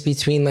someplace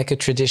between like a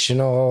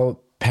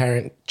traditional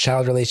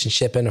parent-child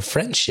relationship and a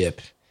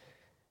friendship.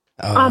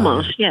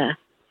 Almost, yeah.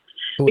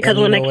 Because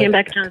when I came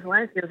back into his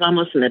life, he was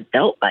almost an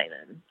adult by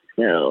then.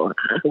 So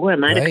who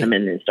am I to come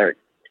in and start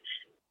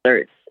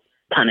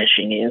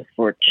punishing you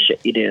for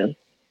shit you do?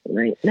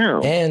 Right?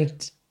 No.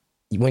 And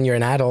when you're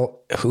an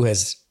adult who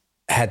has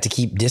had to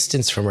keep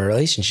distance from a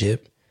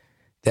relationship,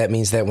 that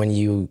means that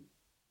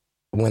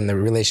when the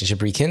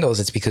relationship rekindles,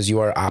 it's because you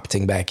are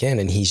opting back in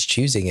and he's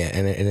choosing it.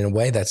 And in a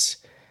way that's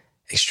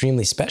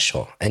extremely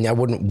special. And I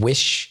wouldn't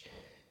wish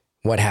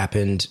what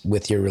happened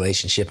with your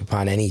relationship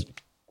upon any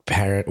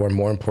parent or,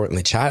 more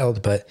importantly,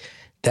 child. But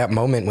that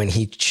moment when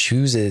he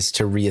chooses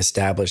to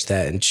reestablish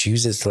that and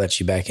chooses to let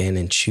you back in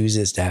and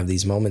chooses to have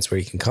these moments where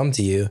he can come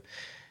to you,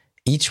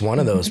 each one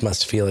of those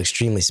must feel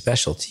extremely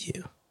special to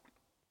you.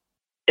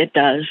 It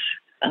does.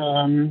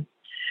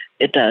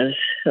 It does.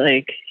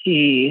 Like,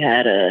 he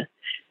had a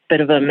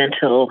bit of a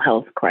mental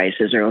health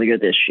crisis earlier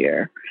this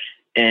year,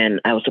 and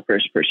I was the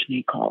first person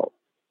he called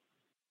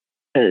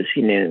because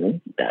he knew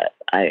that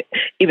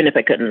even if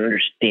I couldn't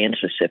understand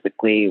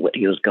specifically what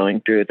he was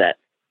going through, that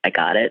I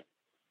got it,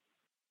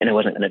 and I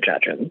wasn't going to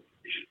judge him.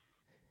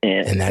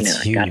 And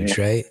that's huge,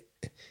 right?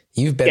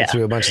 You've been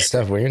through a bunch of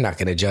stuff where you're not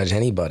going to judge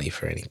anybody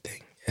for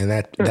anything. And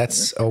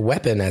that's a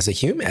weapon as a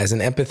human, as an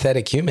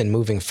empathetic human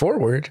moving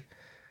forward.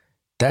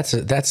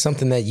 That's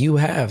something that you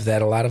have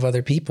that a lot of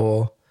other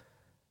people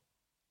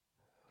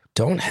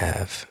don't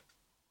have.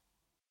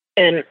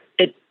 And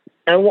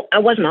I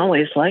wasn't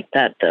always like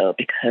that, though,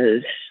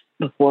 because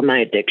before my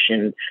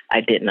addiction,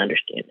 I didn't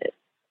understand it.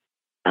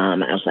 I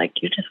was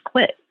like, you just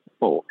quit.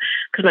 Well,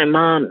 because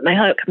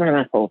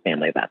my whole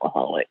family of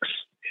alcoholics.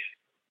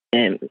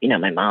 And,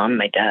 my mom,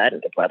 my dad,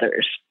 and my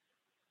brothers,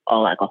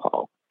 all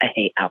alcohol. I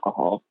hate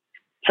alcohol.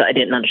 So I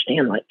didn't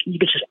understand, like, you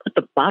could just put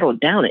the bottle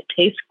down. It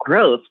tastes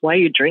gross. Why are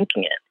you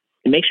drinking it?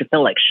 It makes you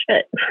feel like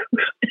shit.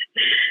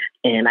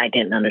 And I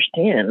didn't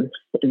understand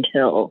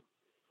until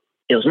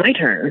it was my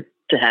turn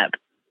to have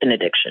an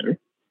addiction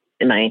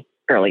in my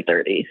early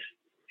 30s.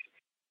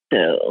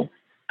 So,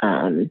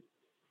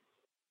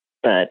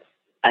 but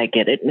I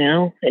get it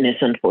now. And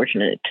it's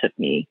unfortunate it took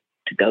me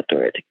to go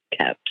through it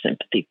to have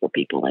sympathy for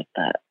people like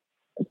that.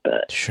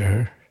 But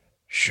Sure.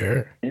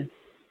 Yeah.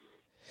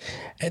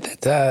 And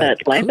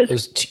life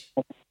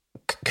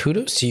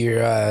kudos to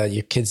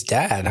your kid's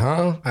dad,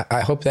 huh? I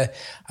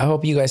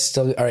hope you guys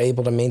still are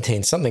able to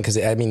maintain something, because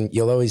I mean,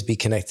 you'll always be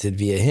connected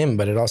via him,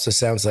 but it also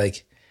sounds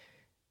like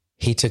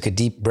he took a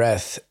deep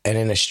breath, and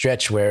in a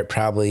stretch where it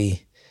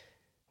probably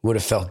would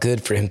have felt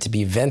good for him to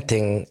be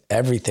venting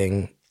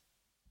everything,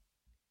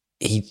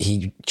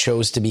 he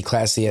chose to be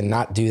classy and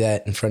not do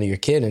that in front of your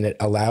kid, and it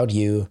allowed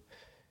you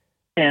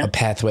a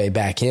pathway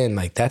back in.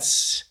 Like,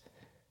 that's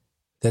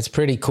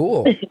pretty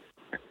cool.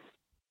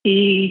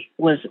 He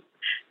was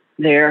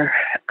there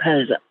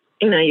because,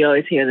 you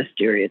always hear the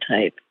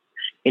stereotype,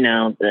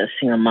 the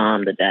single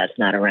mom, the dad's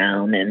not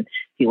around, and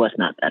he was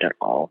not that at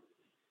all.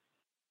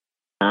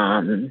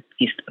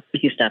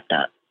 He stepped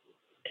up,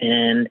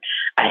 and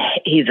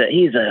he's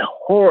a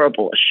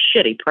horrible,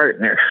 shitty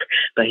partner,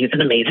 but he's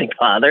an amazing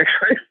father.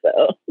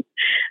 So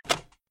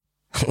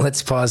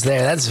let's pause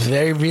there. That's a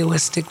very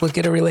realistic look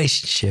at a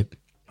relationship.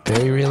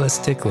 Very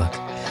realistic look.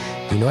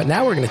 You know what?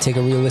 Now we're going to take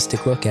a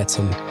realistic look at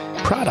some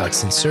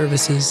products and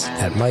services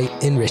that might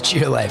enrich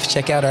your life.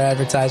 Check out our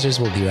advertisers.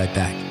 We'll be right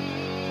back.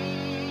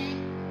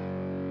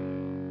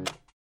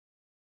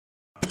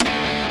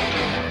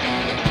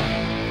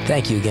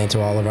 Thank you again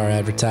to all of our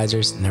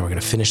advertisers. And now we're going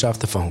to finish off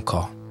the phone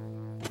call.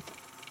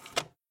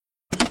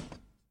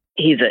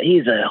 He's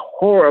a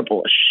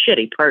horrible,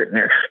 shitty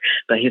partner,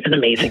 but he's an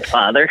amazing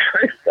father.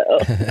 So,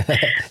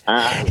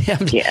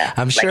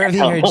 I'm sure if he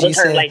heard you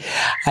say,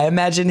 I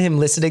imagine him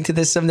listening to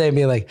this someday and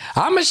being like,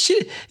 I'm a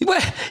shit.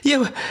 What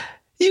you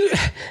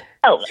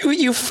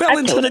fell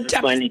into the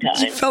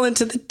depths. You fell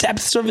into the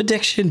depths of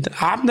addiction.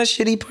 I'm the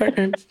shitty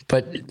partner,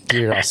 but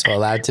you're also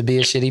allowed to be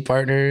a shitty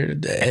partner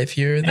if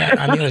you're on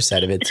the other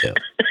side of it too.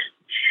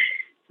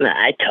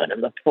 I told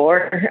him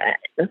before. I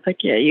was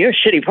like, yeah, you're a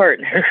shitty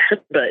partner,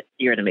 but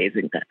you're an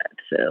amazing dad.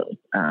 So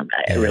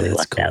I really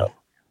lucked out.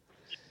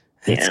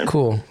 It's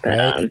cool,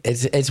 right?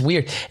 It's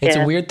weird. It's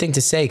a weird thing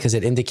to say because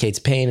it indicates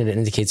pain and it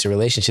indicates a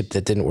relationship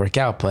that didn't work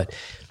out. But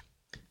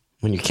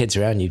when your kid's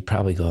around, you'd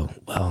probably go,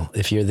 well,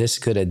 if you're this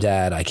good a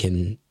dad, I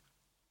can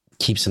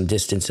keep some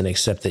distance and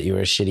accept that you're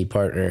a shitty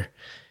partner.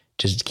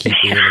 Just keep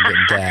being a good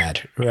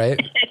dad, right?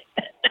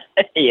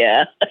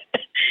 Yeah.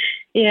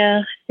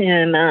 Yeah.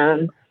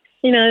 And,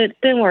 it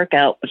didn't work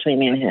out between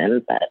me and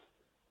him, but,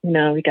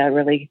 we got a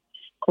really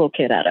cool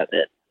kid out of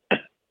it.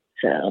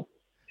 So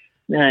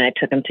I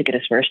took him to get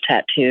his first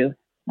tattoo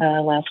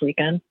last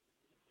weekend.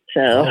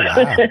 So,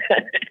 wow.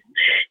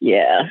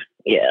 Yeah.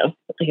 He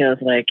was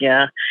like,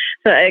 yeah.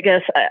 So I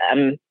guess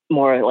I'm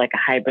more like a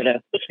hybrid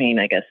between,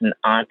 I guess, an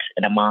aunt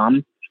and a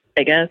mom,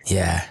 I guess.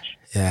 Yeah.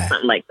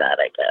 Something like that,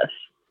 I guess.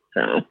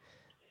 So.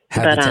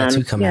 How did the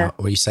tattoo come out?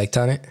 Were you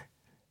psyched on it?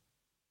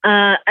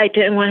 I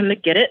didn't want him to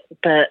get it,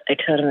 but I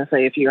told him, I was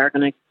like, if you are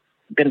going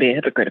to be a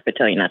hypocrite if I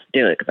tell you not to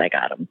do it, because I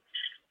got him.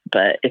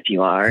 But if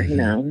you are,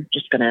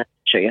 just going to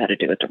show you how to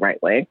do it the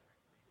right way.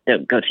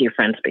 Don't go to your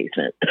friend's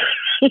basement.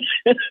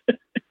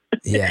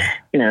 Yeah.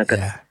 Go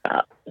Yeah.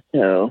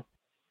 So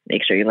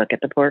make sure you look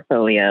at the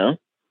portfolio.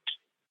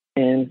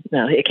 And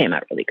no, it came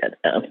out really good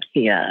though.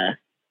 He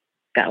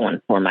got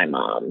one for my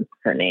mom.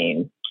 Her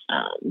name.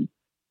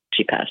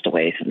 She passed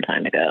away some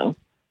time ago.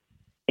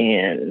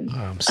 And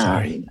I'm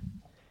sorry.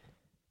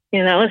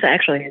 that was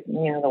actually,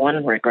 the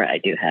one regret I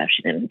do have.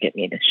 She didn't get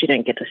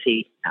to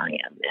see how I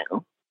am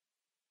now.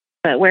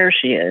 But where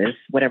she is,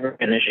 whatever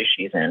energy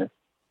she's in,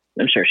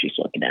 I'm sure she's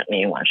looking at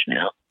me and watching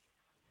out.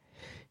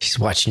 She's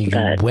watching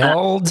you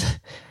weld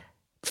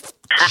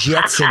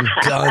jets and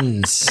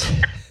guns.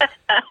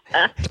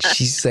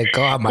 She's like,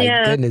 oh my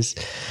goodness,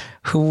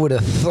 who would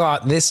have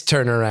thought this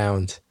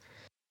turnaround?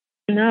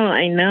 No,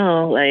 I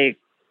know. Like,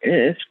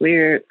 it's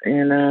weird.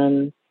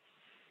 And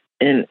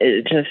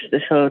it just,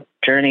 this whole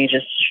journey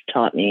just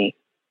taught me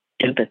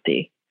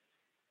empathy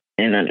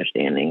and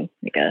understanding,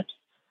 I guess.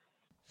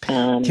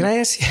 Can I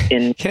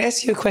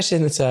ask you a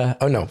question that's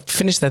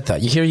finish that thought.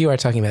 Here you are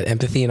talking about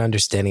empathy and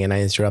understanding, and I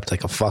interrupt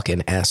like a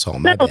fucking asshole.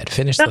 My bad.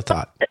 Finish the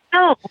thought.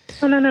 No,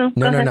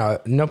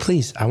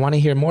 please. I want to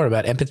hear more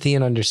about empathy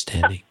and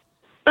understanding.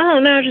 Oh,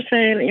 no, just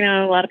saying,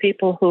 a lot of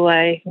people who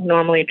I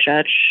normally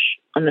judge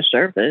on the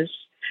surface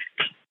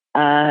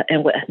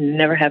and would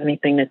never have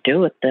anything to do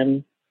with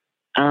them.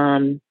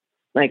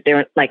 Like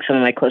they're like some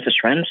of my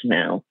closest friends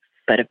now.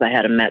 But if I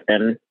had met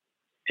them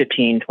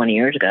 15, 20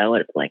 years ago, I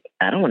would have like,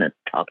 I don't want to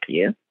talk to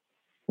you.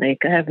 Like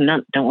I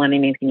don't want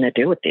anything to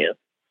do with you.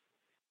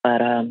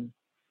 But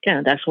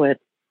that's what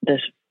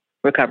this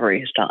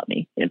recovery has taught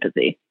me,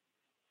 empathy.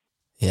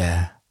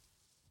 Yeah.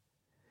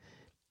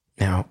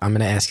 Now I'm going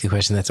to ask you a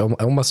question that's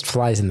almost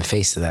flies in the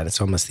face of that. It's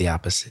almost the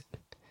opposite.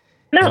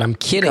 No, and I'm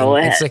kidding.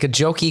 It's like a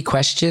jokey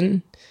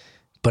question,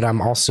 but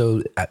I'm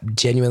also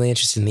genuinely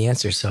interested in the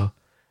answer. So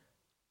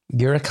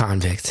you're a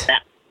convict. Yeah.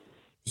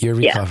 You're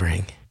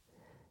recovering.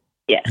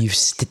 Yeah. You've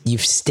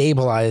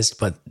stabilized,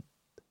 but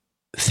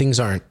things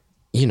aren't,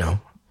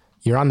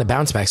 you're on the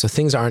bounce back. So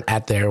things aren't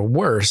at their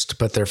worst,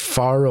 but they're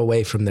far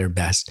away from their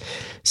best.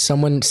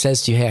 Someone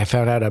says to you, hey, I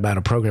found out about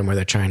a program where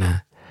they're trying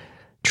to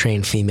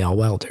train female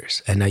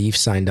welders. And now you've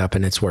signed up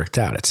and it's worked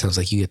out. It sounds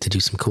like you get to do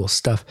some cool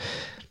stuff.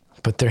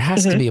 But there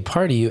has to be a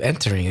part of you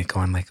entering it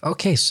going like,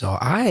 okay, so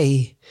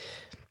I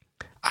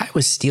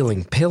was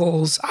stealing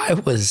pills. I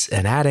was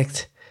an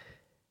addict.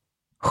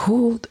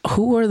 Who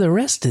are the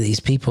rest of these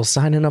people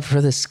signing up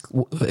for this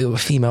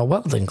female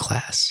welding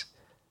class?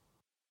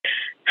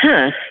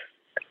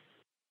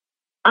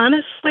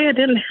 Honestly, I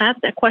didn't have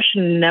that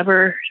question.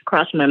 Never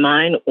crossed my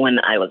mind when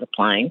I was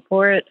applying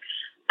for it.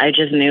 I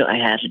just knew I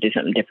had to do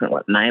something different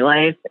with my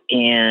life.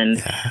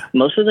 And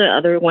most of the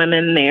other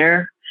women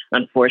there,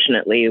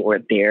 unfortunately,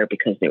 were there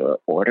because they were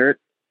ordered.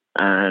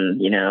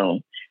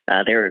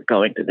 They were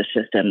going through the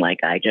system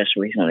like I just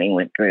recently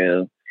went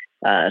through.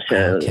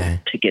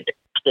 To get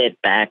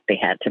it back, they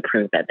had to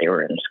prove that they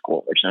were in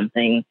school or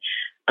something.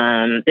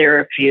 There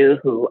are a few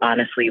who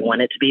honestly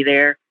wanted to be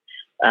there,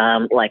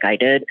 like I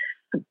did,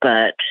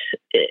 but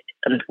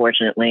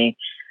unfortunately,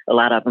 a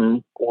lot of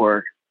them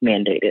were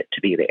mandated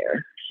to be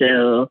there.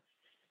 So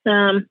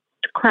the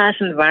class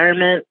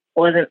environment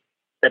wasn't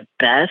the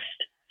best,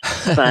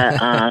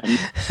 but I'm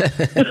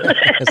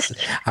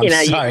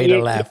sorry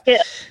to laugh.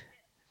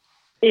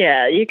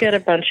 You get a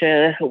bunch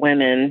of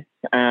women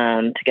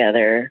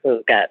together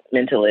who've got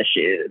mental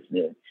issues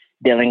and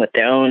dealing with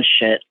their own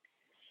shit.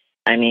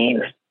 I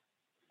mean,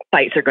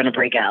 fights are going to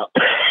break out.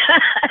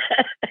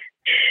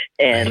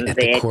 And at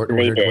the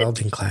court-ordered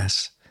welding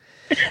class.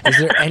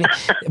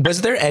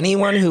 Was there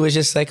anyone who was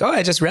just like, oh,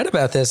 I just read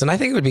about this and I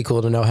think it would be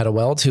cool to know how to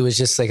weld, who was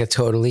just like a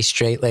totally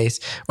straight lace,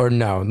 or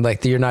no,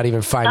 like you're not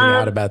even finding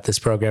out about this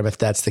program if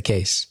that's the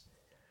case?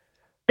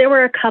 There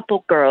were a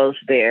couple girls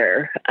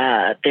there.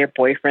 Their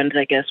boyfriends,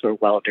 I guess, were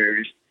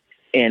welders,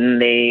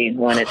 and they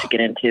wanted to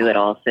get into it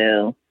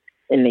also,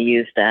 and they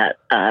used that.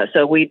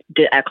 So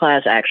our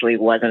class actually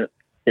wasn't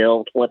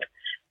filled with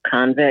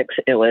convicts.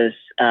 It was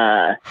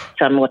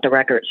some with a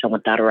record, some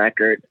without a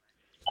record.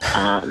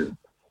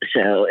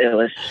 So it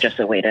was just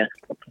a way to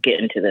get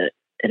into the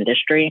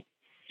industry.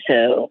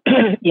 So,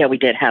 we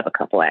did have a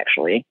couple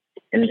actually,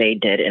 and they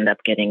did end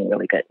up getting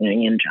really good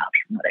union jobs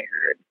from what I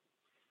heard.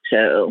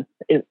 So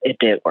it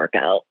did work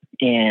out.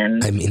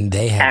 And I mean,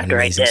 they have an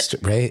amazing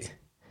right?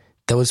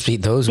 Those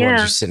ones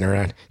are sitting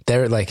around.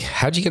 They're like,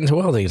 how'd you get into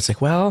welding? It's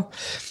like, well,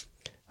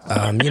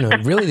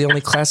 really the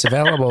only class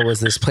available was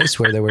this place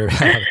where there were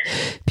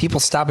people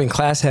stopping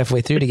class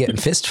halfway through to get in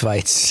fist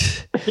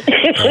fights.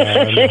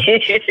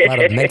 A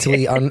lot of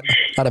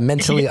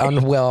mentally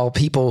unwell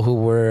people who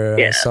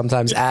were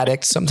sometimes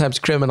addicts, sometimes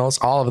criminals,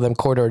 all of them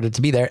court-ordered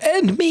to be there.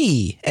 And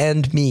me.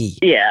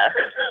 Yeah.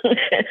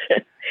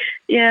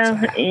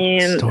 Yeah.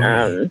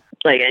 And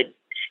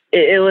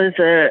it was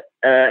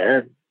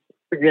a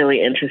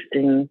really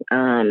interesting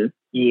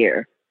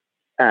year.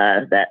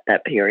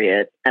 That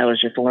period, I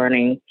was just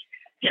learning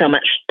so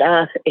much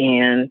stuff,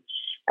 and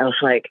I was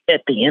like,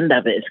 at the end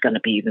of it, it's going to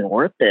be even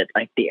worth it.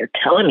 Like they're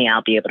telling me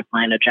I'll be able to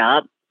find a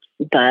job,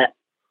 but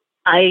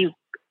I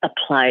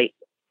applied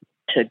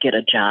to get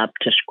a job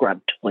to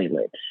scrub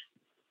toilets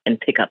and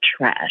pick up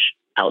trash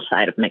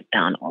outside of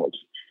McDonald's,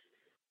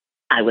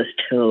 I was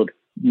told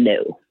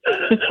no.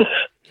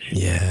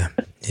 Yeah.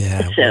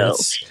 So Well,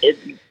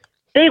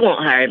 they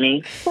won't hire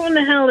me. Who in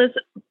the hell is,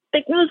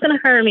 who's going to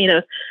hire me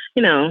to,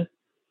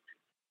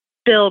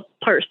 build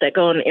parts that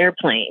go on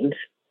airplanes?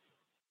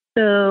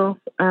 So,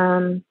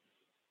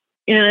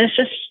 it's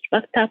just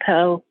fucked up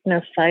how,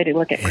 society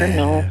look at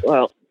criminals.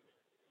 Well,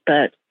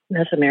 but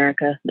that's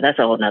America. But that's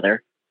a whole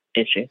nother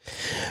issue.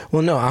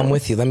 Well, no, I'm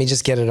with you. Let me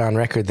just get it on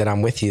record that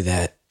I'm with you,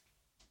 that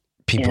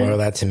people are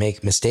allowed to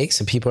make mistakes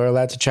and people are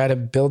allowed to try to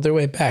build their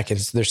way back. And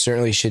there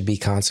certainly should be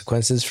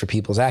consequences for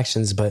people's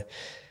actions, but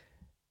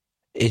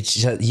it's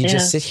just, you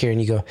just sit here and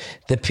you go,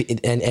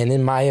 and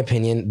in my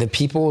opinion, the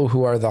people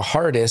who are the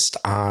hardest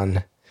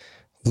on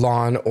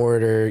law and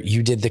order,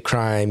 you did the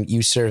crime,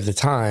 you serve the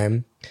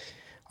time,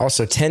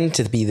 also tend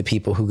to be the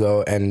people who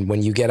go, and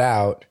when you get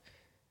out,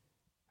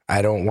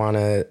 I don't want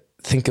to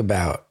think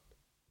about,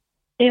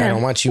 I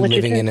don't want you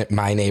living in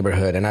my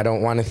neighborhood, and I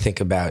don't want to think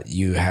about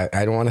you.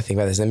 I don't want to think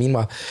about this. And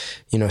meanwhile,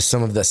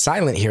 some of the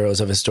silent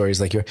heroes of a story is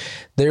like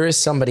there is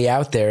somebody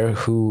out there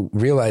who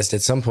realized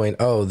at some point,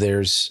 oh,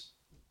 there's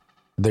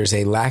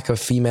a lack of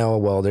female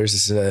welders.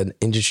 This is an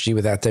industry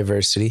without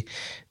diversity.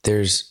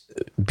 There's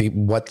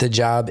what the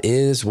job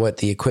is, what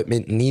the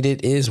equipment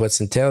needed is,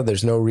 what's entailed.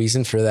 There's no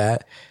reason for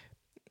that.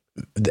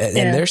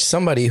 And there's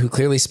somebody who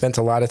clearly spent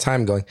a lot of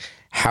time going,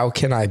 how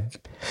can I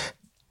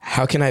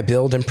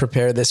build and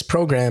prepare this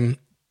program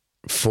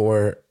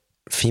for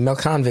female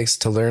convicts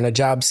to learn a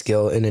job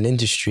skill in an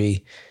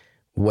industry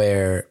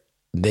where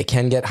they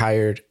can get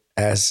hired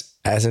as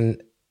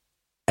an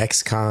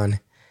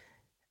ex-con,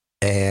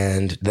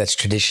 and that's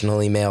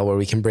traditionally male, where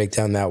we can break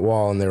down that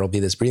wall and there will be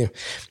this breathing.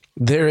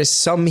 There is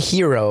some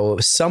hero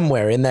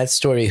somewhere in that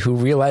story who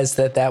realized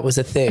that was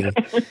a thing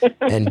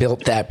and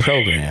built that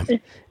program.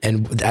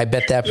 And I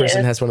bet that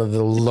person has one of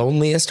the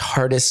loneliest,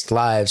 hardest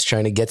lives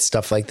trying to get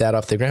stuff like that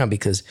off the ground,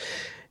 because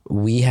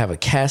we have a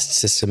caste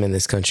system in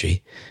this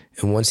country.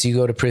 And once you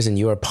go to prison,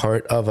 you are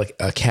part of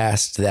a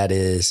caste that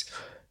is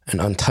an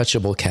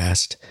untouchable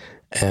caste.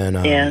 And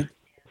I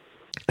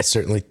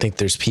certainly think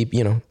there's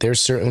people, there's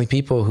certainly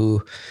people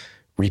who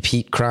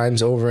repeat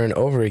crimes over and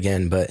over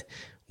again, but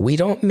we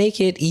don't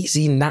make it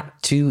easy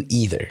not to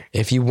either.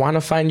 If you want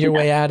to find your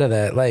way out of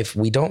that life,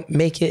 we don't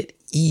make it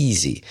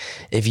easy.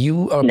 If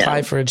you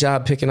apply for a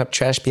job picking up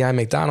trash behind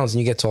McDonald's and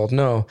you get told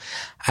no,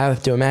 I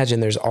have to imagine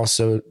there's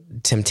also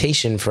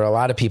temptation for a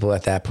lot of people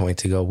at that point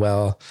to go,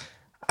 well,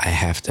 I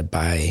have to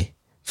buy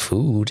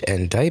food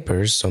and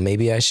diapers, so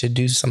maybe I should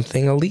do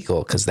something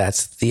illegal because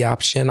that's the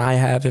option I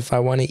have if I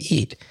want to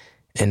eat.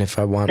 And if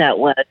I want that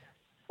was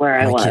where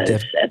I was kid to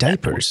have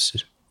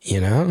diapers,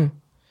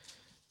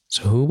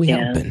 So who are we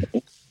helping?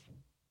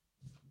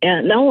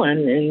 Yeah, no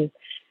one.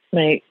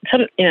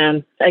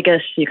 And I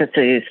guess you could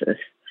say it's a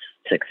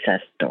success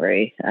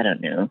story. I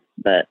don't know,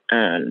 but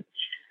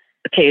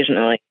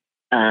occasionally,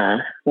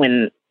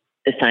 when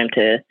it's time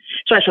to,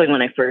 especially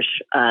when I first,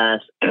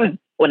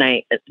 when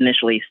I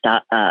initially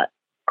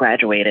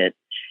graduated,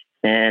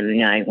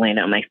 and I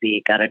landed on my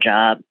feet, got a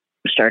job,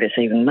 started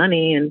saving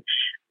money, and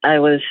I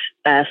was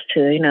asked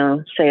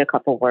to, say a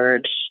couple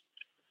words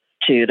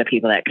to the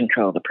people that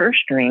control the purse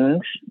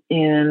strings.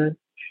 And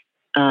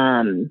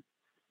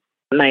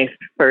my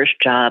first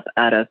job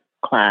out of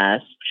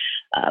class,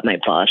 my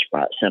boss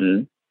brought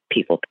some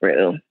people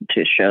through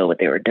to show what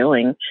they were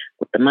doing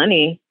with the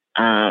money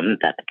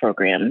that the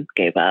program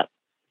gave up.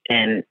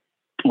 And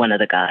one of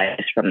the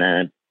guys from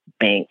the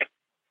bank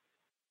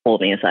pulled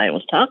me aside and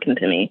was talking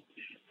to me.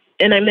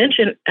 And I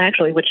mentioned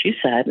actually what you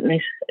said. And I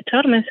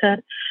told him, I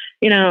said,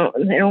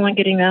 everyone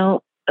getting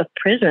out of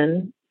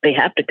prison, they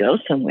have to go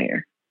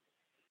somewhere.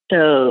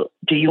 So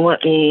do you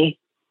want me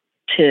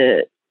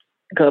to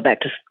go back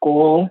to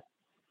school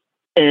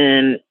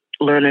and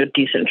learn a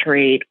decent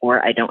trade,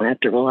 or I don't have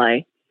to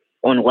rely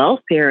on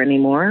welfare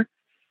anymore?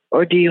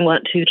 Or do you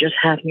want to just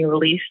have me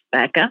released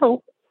back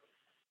out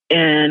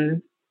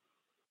and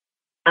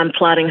I'm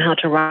plotting how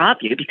to rob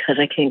you because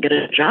I can't get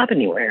a job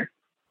anywhere?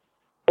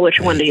 Which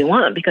one do you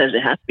want? Because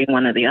it has to be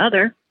one or the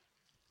other.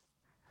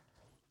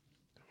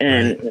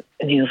 And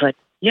he was like,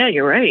 yeah,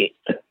 you're right.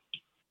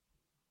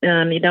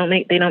 They don't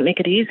make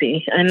it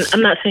easy. And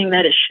I'm not saying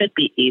that it should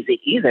be easy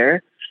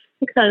either,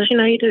 because,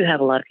 you do have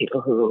a lot of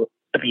people who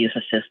abuse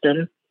the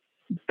system,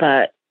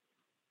 but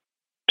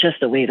just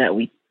the way that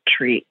we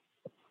treat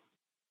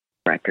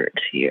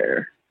records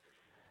here.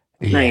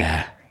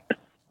 Yeah.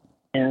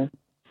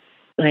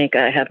 Like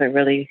I have a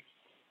really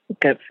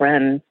good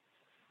friend.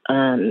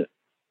 I'm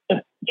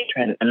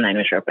not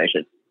even sure if I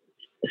should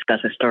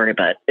discuss his story,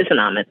 but it's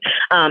anonymous.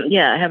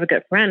 I have a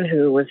good friend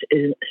who was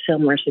in a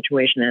similar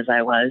situation as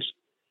I was.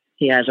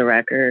 He has a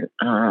record.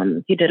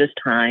 He did his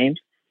time.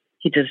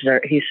 He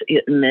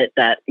admit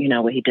that,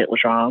 what he did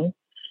was wrong,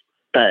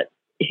 but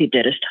he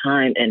did his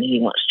time and he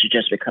wants to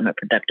just become a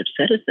productive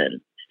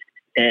citizen.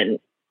 And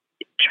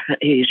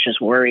he's just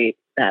worried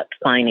that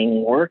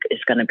finding work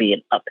is going to be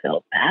an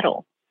uphill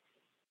battle.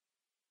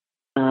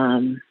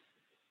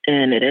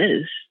 and it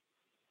is.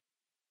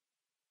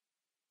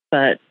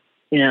 But,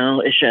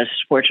 it's just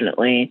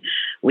fortunately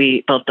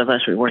both of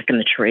us, we work in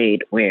the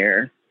trade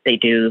where they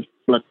do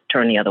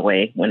turn the other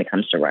way when it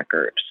comes to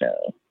records.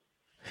 So,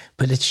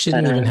 but it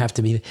shouldn't even have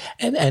to be.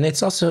 And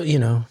it's also,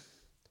 you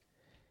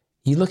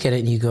look at it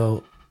and you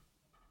go,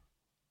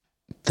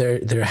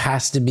 there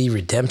has to be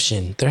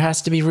redemption. There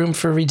has to be room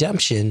for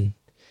redemption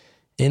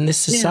in this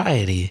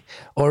society,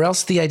 or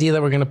else the idea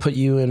that we're going to put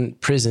you in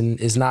prison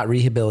is not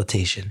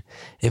rehabilitation.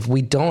 If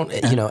we don't,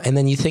 and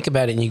then you think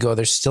about it and you go,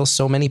 there's still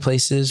so many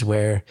places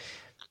where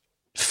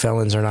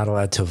felons are not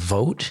allowed to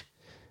vote,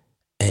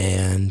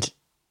 and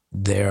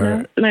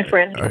my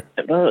friend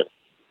to vote.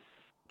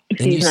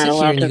 He's not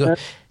allowed to vote.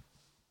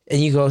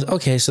 And you go,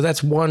 okay, so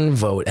that's one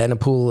vote and a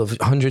pool of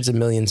hundreds of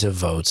millions of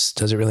votes.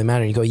 Does it really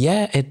matter? And you go,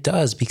 yeah, it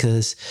does,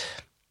 because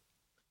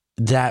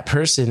that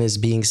person is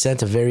being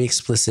sent a very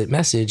explicit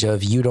message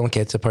of you don't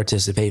get to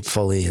participate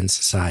fully in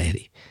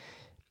society.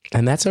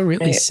 And that's a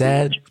really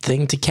sad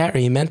thing to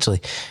carry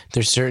mentally.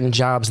 There's certain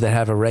jobs that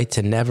have a right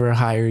to never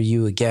hire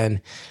you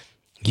again.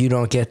 You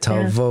don't get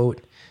to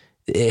vote.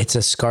 It's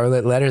a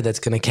scarlet letter that's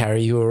going to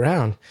carry you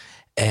around.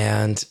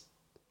 And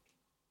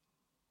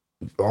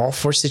all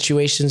for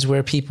situations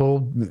where people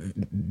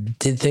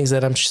did things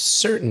that I'm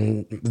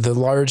certain the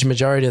large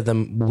majority of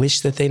them wish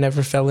that they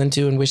never fell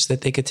into and wish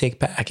that they could take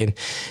back. And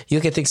you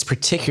look at things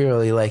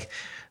particularly like,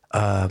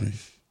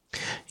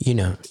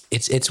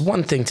 it's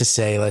one thing to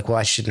say like, well,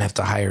 I shouldn't have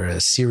to hire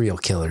a serial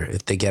killer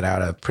if they get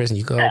out of prison.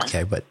 You go,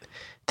 okay, but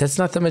that's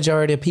not the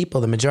majority of people.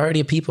 The majority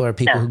of people are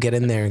people who get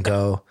in there and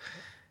go,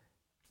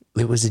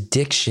 it was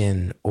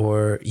addiction,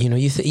 or, you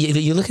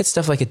look at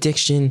stuff like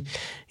addiction,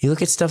 you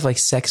look at stuff like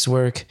sex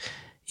work,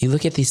 you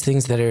look at these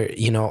things that are,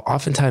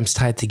 oftentimes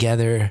tied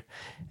together,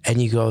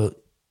 and you go,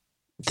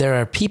 there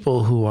are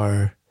people who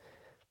are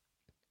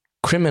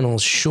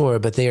criminals, sure,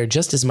 but they are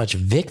just as much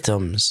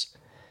victims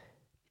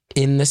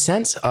in the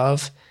sense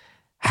of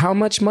how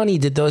much money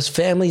did those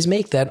families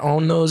make that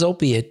own those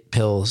opiate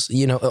pills,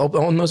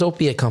 own those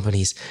opiate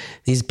companies,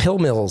 these pill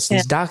mills,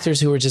 these doctors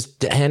who are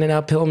just handing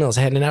out pill mills,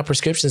 handing out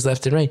prescriptions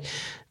left and right.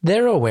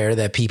 They're aware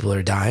that people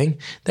are dying.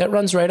 That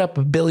runs right up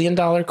 $1 billion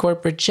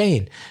corporate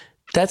chain.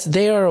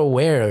 They are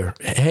aware,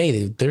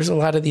 hey, there's a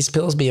lot of these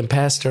pills being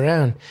passed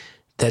around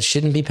that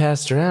shouldn't be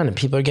passed around, and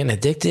people are getting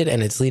addicted,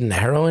 and it's leading to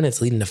heroin, it's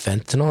leading to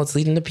fentanyl, it's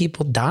leading to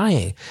people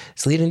dying,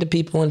 it's leading to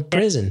people in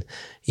prison.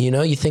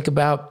 You think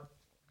about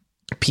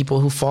people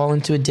who fall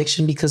into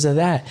addiction because of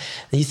that.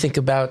 And you think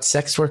about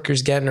sex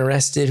workers getting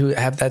arrested who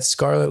have that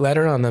scarlet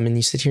letter on them, and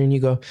you sit here and you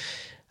go,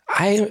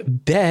 I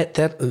bet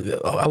that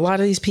a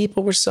lot of these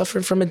people were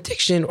suffering from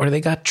addiction, or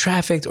they got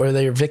trafficked, or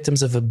they're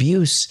victims of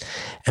abuse,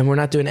 and we're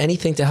not doing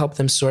anything to help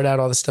them sort out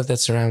all the stuff that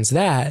surrounds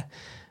that.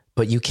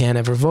 But you can't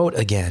ever vote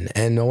again,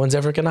 and no one's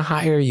ever going to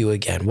hire you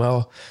again.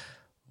 Well,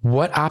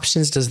 what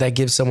options does that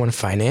give someone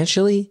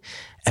financially?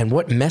 And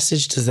what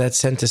message does that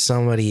send to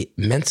somebody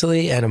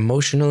mentally and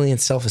emotionally and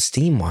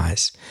self-esteem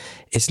wise?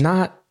 It's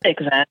not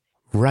exactly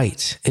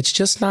right. It's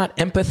just not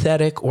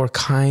empathetic or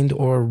kind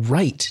or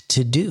right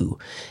to do.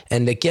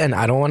 And again,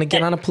 I don't want to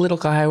get on a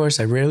political high horse.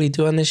 I rarely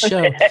do on this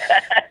show.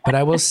 But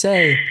I will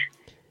say,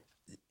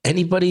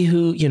 anybody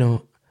who,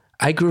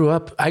 I grew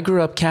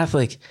up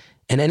Catholic.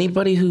 And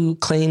anybody who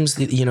claims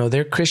that,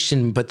 they're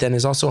Christian, but then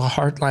is also a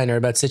hardliner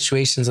about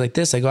situations like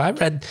this, I go, I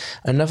read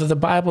enough of the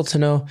Bible to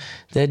know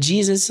that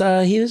Jesus,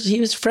 he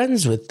was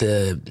friends with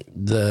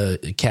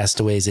the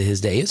castaways of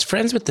his day. He was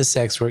friends with the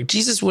sex work.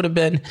 Jesus would have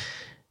been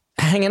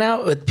hanging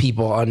out with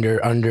people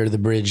under the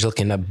bridge,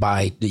 looking to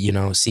buy,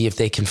 see if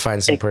they can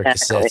find some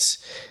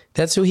Percocets.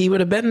 That's who he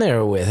would have been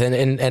there with.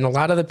 And a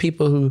lot of the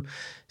people who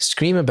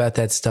scream about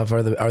that stuff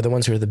are the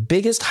ones who are the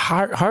biggest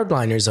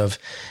hardliners of,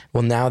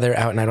 well, now they're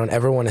out and I don't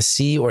ever want to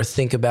see or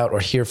think about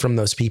or hear from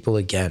those people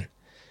again,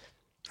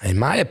 in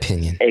my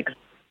opinion.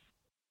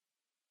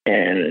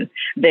 And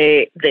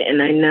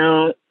and I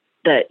know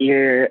that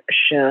your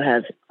show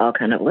has all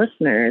kind of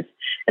listeners,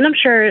 and I'm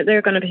sure there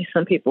are going to be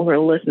some people who are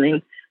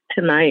listening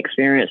to my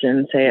experience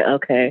and say,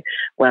 okay,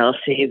 well,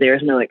 see,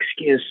 there's no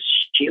excuse.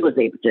 She was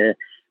able to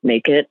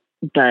make it,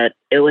 but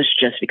it was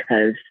just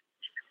because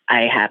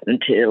I happen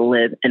to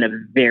live in a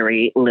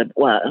very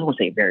well, I won't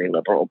say very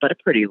liberal, but a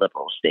pretty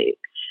liberal state,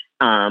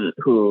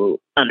 who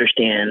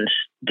understands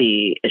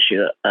the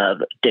issue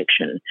of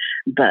addiction.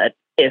 But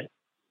if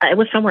I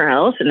was somewhere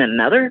else in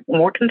another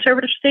more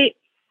conservative state,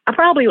 I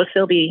probably would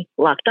still be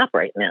locked up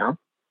right now.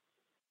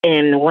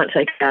 And once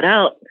I got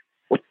out,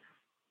 with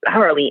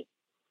hardly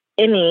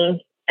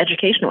any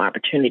educational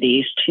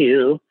opportunities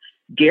to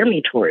gear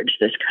me towards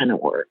this kind of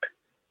work.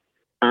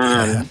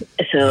 I'm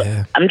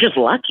just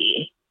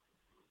lucky.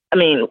 I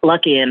mean,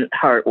 lucky and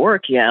hard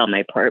work, on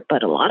my part,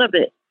 but a lot of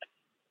it,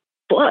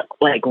 look,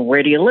 like,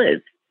 where do you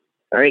live?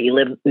 All right, you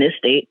live in this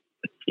state,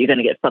 you're going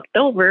to get fucked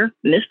over.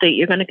 In this state,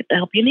 you're going to get the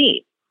help you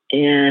need.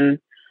 And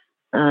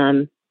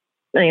I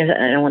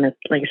don't want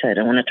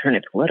to turn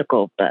it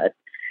political, but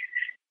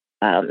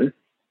I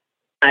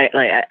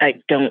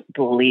don't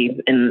believe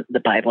in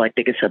the Bible. I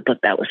think it's a book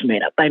that was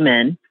made up by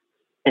men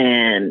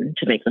and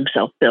to make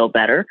themselves feel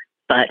better.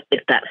 But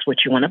if that's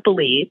what you want to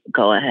believe,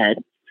 go ahead.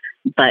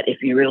 But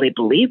if you really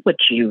believe what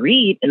you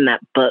read in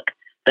that book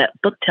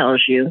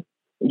tells you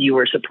you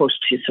are supposed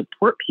to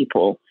support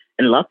people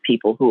and love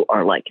people who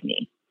are like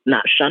me,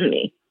 not shun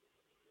me.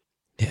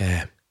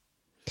 Yeah.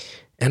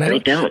 And they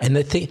don't. And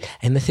the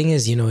thing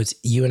is, it's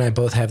you and I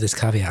both have this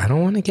caveat. I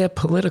don't want to get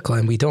political,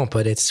 and we don't,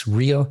 but it's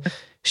real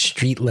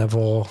street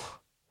level.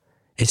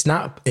 It's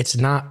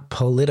not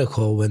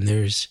political when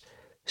there's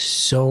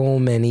so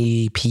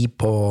many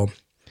people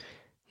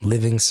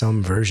living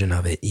some version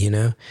of it.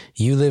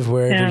 You live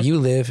wherever you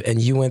live,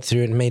 and you went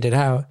through it and made it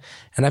out.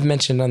 And I've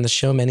mentioned on the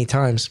show many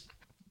times,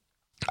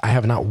 I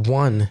have not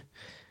one,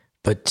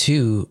 but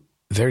two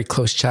very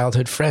close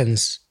childhood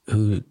friends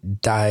who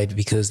died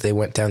because they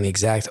went down the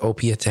exact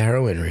opiate to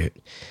heroin route.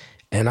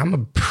 And I'm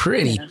a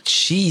pretty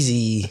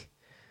cheesy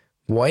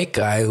white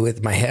guy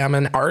I'm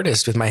an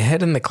artist with my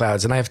head in the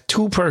clouds. And I have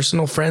two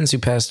personal friends who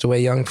passed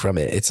away young from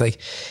it. It's like,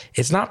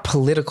 it's not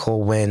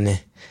political when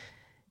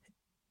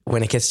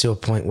it gets to a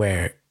point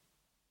where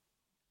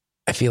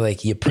I feel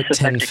like you put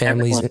 10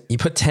 families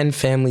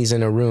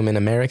in a room in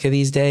America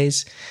these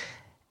days.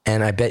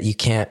 And I bet you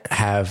can't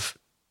have,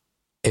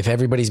 if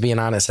everybody's being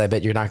honest, I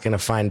bet you're not going to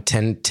find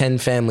 10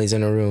 families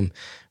in a room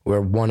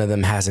where one of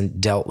them hasn't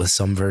dealt with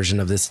some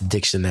version of this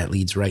addiction that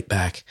leads right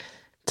back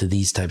to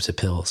these types of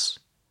pills.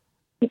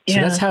 Yeah.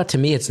 So that's how, to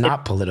me, it's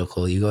not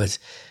political. You go,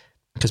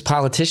 because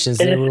politicians,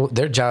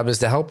 their job is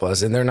to help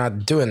us, and they're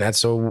not doing that.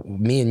 So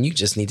me and you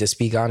just need to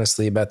speak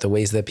honestly about the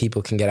ways that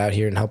people can get out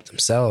here and help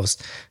themselves.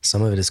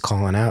 Some of it is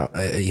calling out,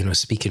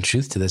 speaking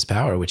truth to this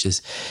power, which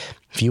is,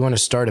 if you want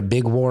to start a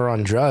big war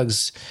on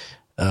drugs,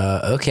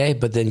 okay,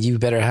 but then you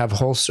better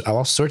have all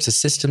sorts of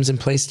systems in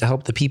place to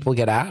help the people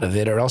get out of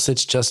it, or else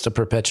it's just a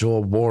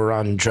perpetual war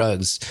on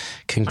drugs.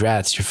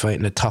 Congrats, you're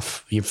fighting you're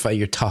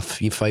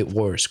tough, you fight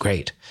wars.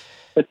 Great.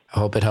 I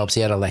hope it helps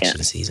you at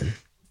election season.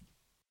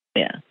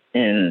 Yeah.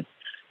 And,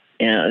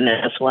 and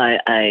that's why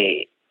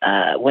I,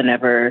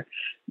 whenever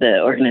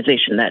the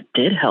organization that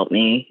did help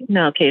me,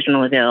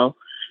 occasionally they'll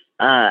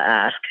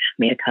ask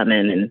me to come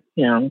in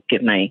and,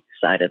 give my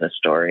side of the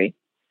story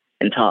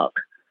and talk.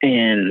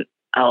 And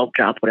I'll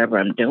drop whatever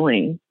I'm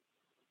doing.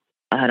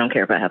 I don't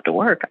care if I have to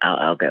work.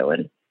 I'll go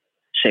and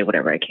say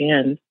whatever I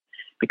can,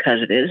 because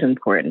it is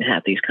important to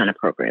have these kind of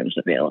programs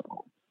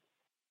available.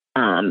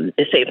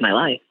 It saved my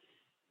life.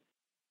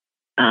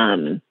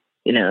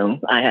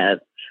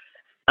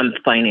 I'm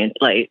financed,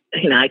 I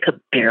could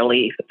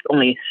barely,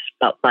 only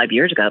about 5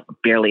 years ago,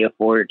 barely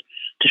afford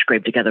to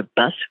scrape together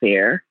bus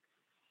fare.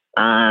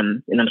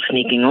 And I'm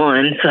sneaking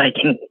on so I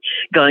can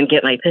go and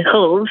get my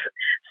pills.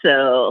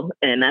 So,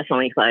 and that's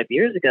only 5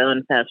 years ago.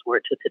 And fast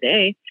forward to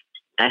today,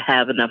 I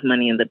have enough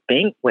money in the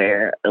bank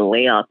where a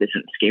layoff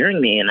isn't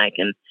scaring me, and I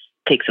can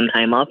take some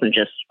time off and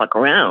just fuck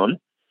around.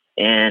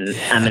 And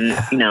I'm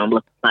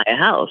looking to buy a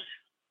house.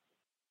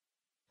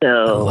 So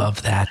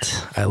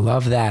I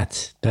love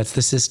that. That's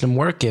the system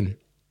working.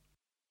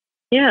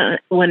 Yeah,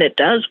 when it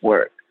does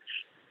work.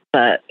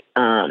 But,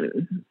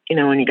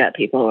 when you got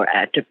people who are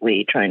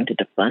actively trying to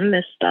defund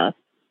this stuff,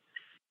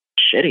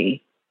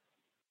 shitty.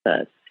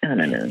 But I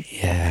don't know.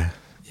 Yeah.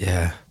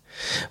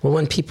 Well,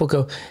 when people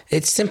go,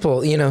 it's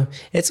simple,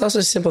 it's also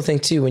a simple thing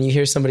too. When you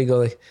hear somebody go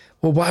like,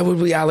 well, why would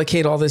we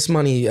allocate all this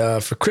money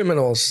for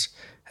criminals?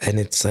 And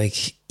it's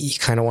like, you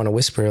kind of want to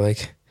whisper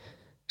like,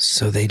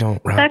 so they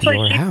don't rob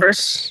your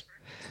house.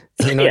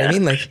 You know what I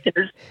mean? Like,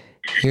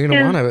 you're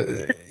going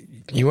to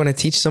you want to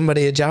teach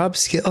somebody a job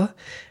skill?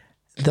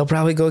 They'll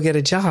probably go get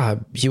a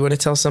job. You want to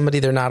tell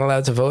somebody they're not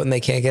allowed to vote and they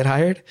can't get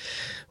hired?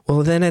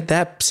 Well, then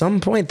at some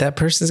point, that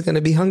person's going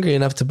to be hungry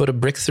enough to put a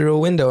brick through a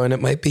window, and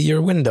it might be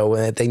your window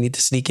that they need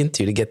to sneak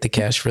into to get the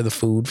cash for the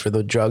food, for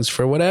the drugs,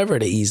 for whatever,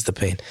 to ease the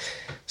pain.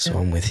 So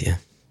I'm with you.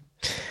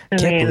 I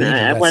can't believe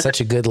you got such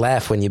a good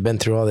laugh when you've been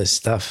through all this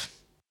stuff.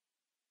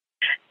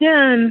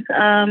 Yeah, and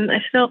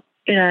I still,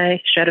 I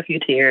shed a few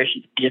tears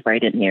if I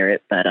didn't hear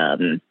it, but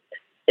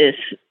it's,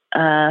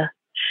 the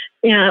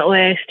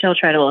way I still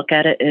try to look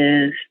at it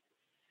is,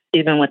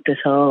 even with this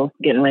whole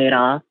getting laid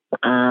off,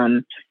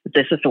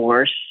 this is the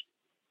worst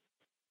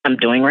I'm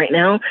doing right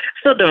now.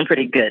 Still doing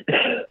pretty good.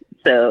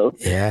 So,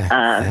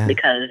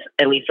 because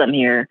at least I'm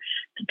here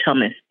to tell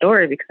my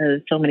story,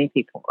 because so many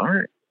people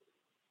aren't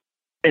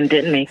and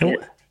didn't make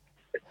it.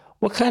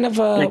 What kind of,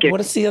 what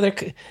is the other,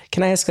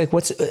 can I ask, like,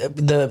 what's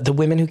the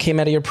women who came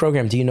out of your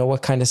program? Do you know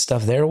what kind of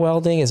stuff they're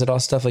welding? Is it all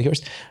stuff like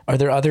yours? Are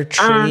there other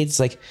trades?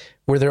 Like,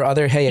 were there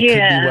other, hey, it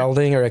could be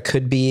welding, or it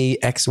could be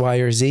X, Y,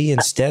 or Z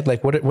instead?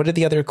 Like, what are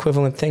the other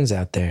equivalent things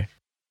out there?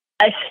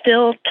 I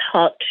still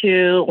talk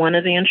to one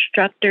of the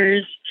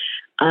instructors,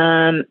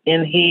 and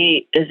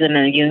he is in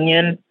a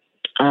union.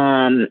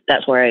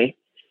 That's where I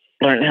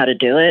learned how to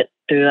do it,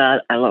 through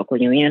a local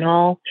union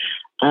hall.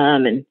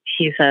 And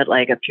he said,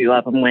 like, a few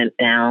of them went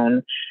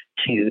down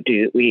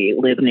we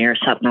live near a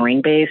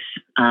submarine base.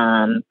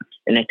 And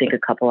I think a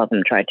couple of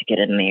them tried to get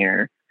in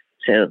there.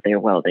 So they're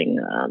welding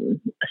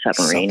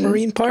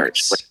submarine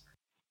parts.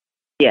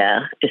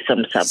 Yeah, it's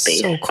some sub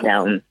base, so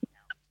cool.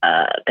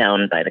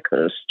 down by the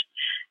coast.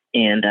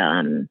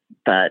 And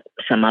but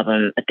some of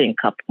them, I think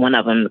one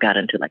of them got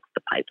into like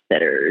the pipe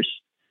fitters.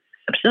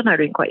 I'm still not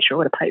even quite sure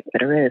what a pipe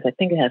fitter is. I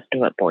think it has to do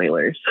with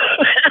boilers.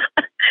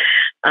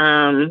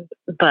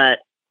 But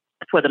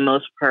for the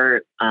most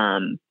part,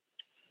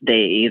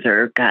 they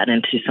either got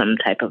into some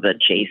type of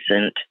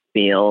adjacent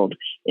field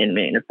in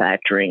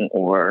manufacturing,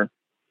 or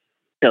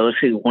those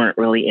who weren't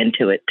really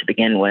into it to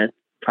begin with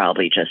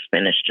probably just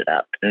finished it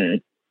up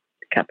and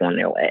kept on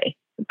their way.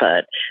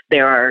 But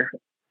there are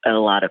a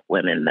lot of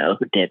women, though,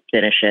 who did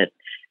finish it,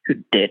 who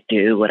did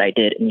do what I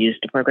did and used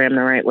the program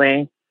the right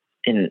way.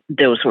 And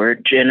those were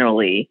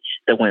generally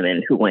the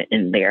women who went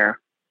in there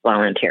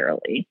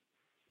voluntarily.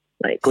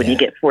 Like when you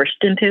get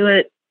forced into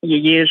it, you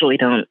usually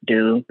don't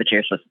do what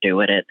you're supposed to do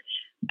with it.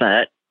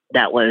 But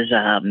that was,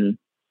 that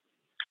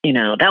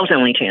was the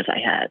only chance I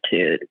had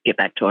to get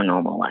back to a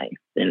normal life.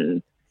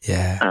 And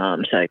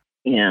so,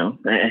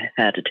 I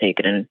had to take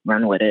it and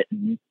run with it.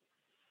 And,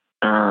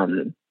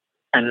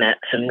 I met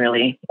some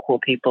really cool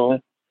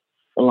people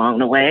along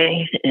the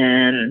way,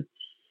 and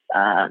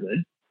a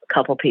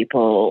couple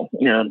people,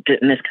 in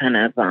this kind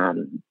of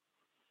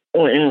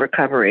in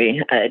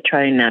recovery, I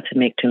try not to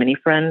make too many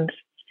friends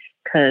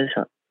because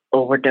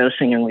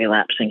overdosing and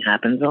relapsing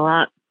happens a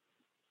lot.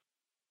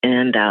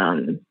 And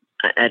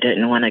I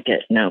didn't want to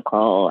get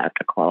call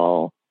after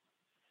call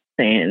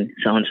saying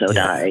so-and-so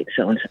died,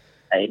 so-and-so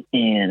died.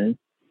 And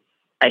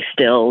I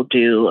still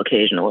do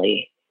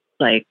occasionally,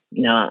 like,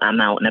 I'm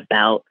out and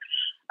about.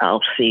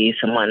 I'll see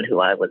someone who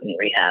I was in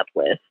rehab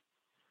with,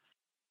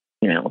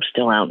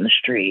 still out in the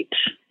streets,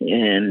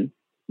 and,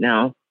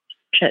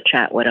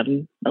 chat with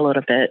them a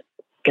little bit,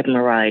 give them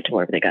a ride to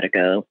wherever they got to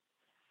go.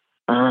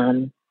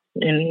 And,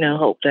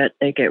 hope that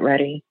they get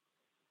ready,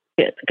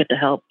 get the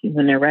help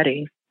when they're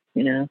ready,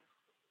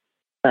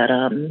 But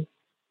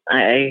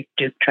I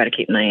do try to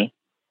keep my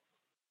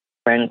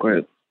friend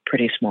group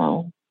pretty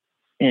small,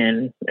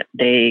 and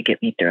they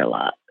get me through a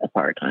lot of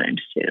hard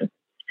times too,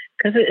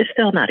 because it's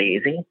still not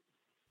easy.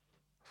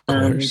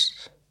 Of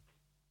course.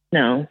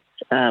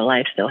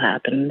 Life still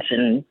happens,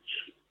 and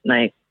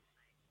like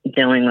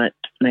dealing with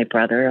my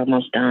brother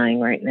almost dying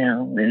right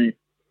now, and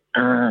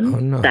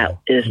that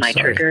is my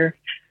trigger.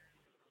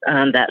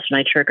 That's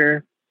my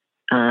trigger.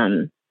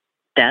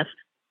 Death.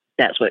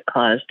 That's what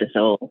caused this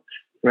whole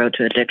road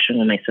to addiction.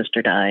 When my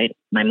sister died,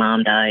 my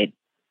mom died.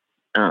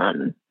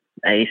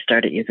 I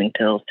started using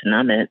pills to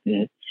numb it,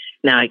 and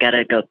now I got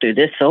to go through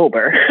this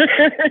sober.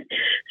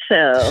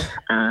 So,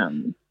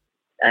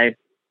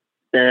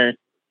 the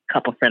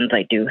couple friends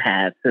I do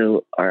have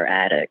who are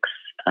addicts,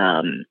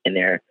 and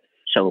they're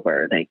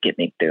sober, they get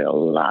me through a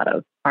lot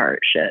of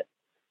hard shit,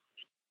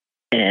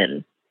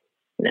 and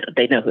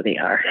they know who they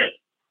are.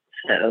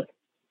 So,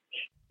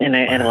 and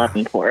I love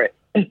them for it.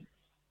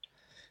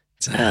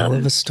 It's a hell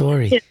of a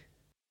story.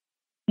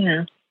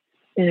 Yeah.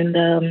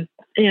 And,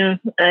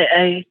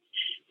 I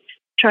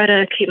try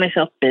to keep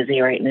myself busy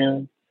right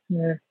now.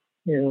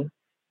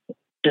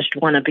 Just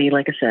want to be,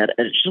 like I said,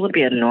 I just want to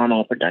be a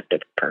normal,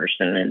 productive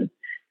person. And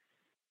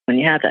when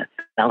you have that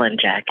felon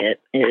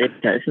jacket,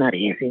 it's not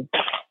easy.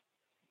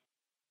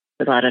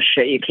 There's a lot of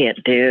shit you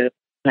can't do.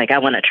 Like, I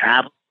want to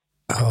travel.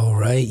 Oh,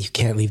 right. You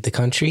can't leave the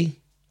country?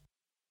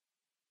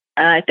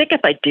 I think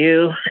if I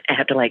do, I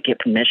have to get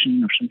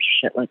permission or some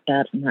shit like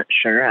that. I'm not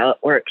sure how it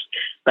works,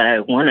 but I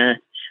want to.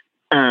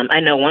 I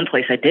know one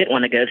place I did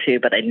want to go to,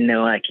 but I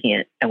know I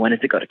can't. I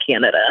wanted to go to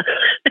Canada.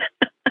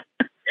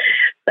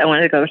 I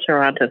wanted to go to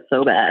Toronto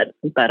so bad,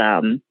 but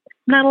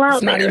not allowed.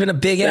 It's not even a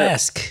big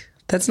ask.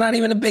 That's not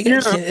even a big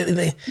ask.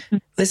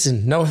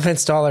 Listen, no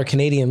offense to all our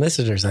Canadian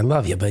listeners. I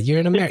love you, but you're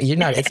in America. You're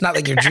not. It's not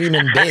like you're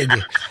dreaming big.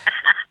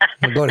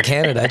 We'll go to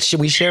Canada.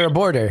 We share a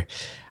border.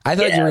 I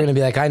thought you were going to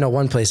be like, I know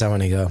one place I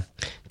want to go.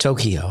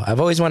 Tokyo. I've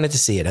always wanted to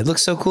see it. It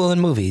looks so cool in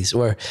movies.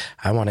 Or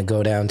I want to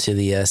go down to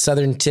the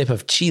southern tip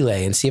of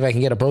Chile and see if I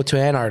can get a boat to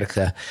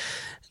Antarctica.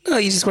 No,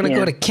 you just want to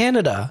go to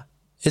Canada.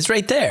 It's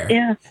right there.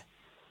 Yeah.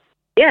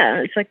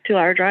 Yeah, it's like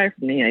 2-hour drive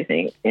for me, I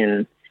think.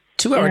 And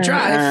 2-hour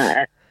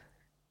drive?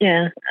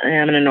 Yeah,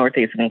 I'm in the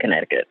northeast in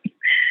Connecticut.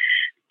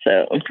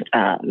 So,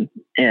 and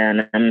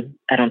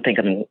I don't think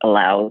I'm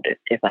allowed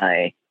what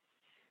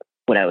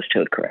I was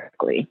told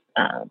correctly.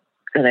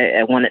 Because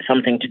I wanted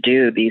something to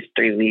do these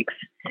 3 weeks,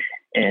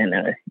 and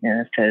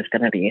so it's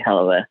going to be a hell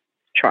of a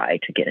try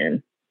to get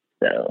in.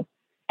 So,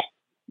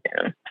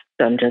 so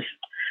I'm just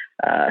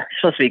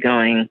supposed to be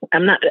going.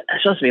 I'm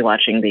supposed to be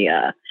watching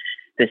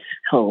this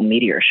whole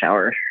meteor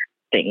shower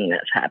thing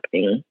that's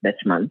happening this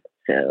month.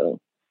 So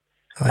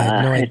I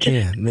have no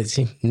idea.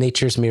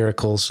 Nature's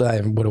miracles.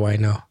 What do I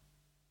know?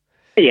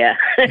 Yeah,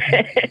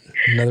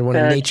 another one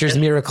of nature's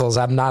miracles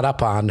I'm not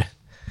up on.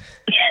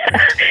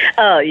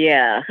 Oh,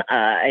 yeah.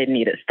 I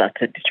needed stuff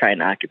to try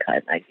and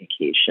occupy my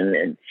vacation.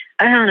 And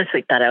I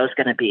honestly thought I was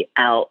going to be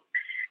out,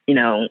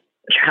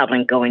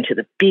 traveling, going to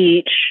the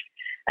beach.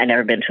 I'd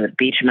never been to the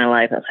beach in my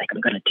life. I was like,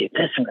 I'm going to do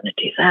this. I'm going to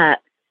do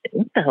that.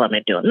 What the hell am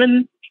I doing? And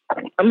then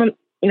I'm,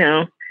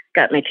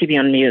 got my TV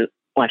on mute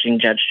watching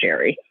Judge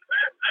Jerry.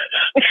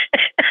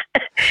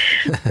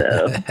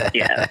 So,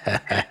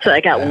 yeah. So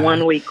I got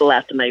 1 week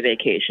left of my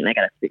vacation. I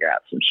got to figure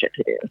out some shit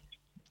to do.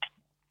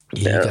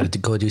 Yeah, you got to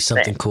go do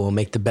something cool.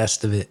 Make the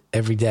best of it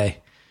every day.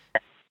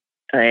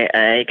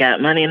 I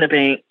got money in the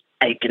bank.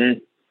 I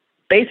can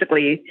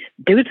basically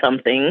do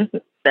something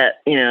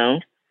that,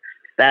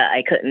 that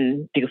I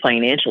couldn't do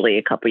financially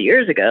a couple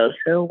years ago.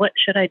 So what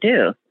should I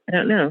do? I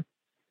don't know.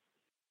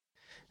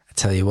 I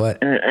tell you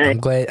what, I'm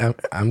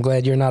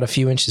glad you're not a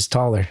few inches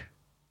taller.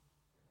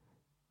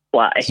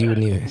 Why? Because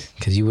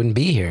you wouldn't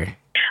be here.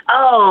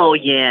 Oh,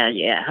 yeah.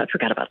 I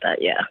forgot about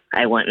that. Yeah,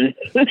 I wouldn't.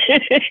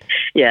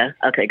 Yeah.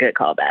 Okay, good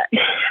callback.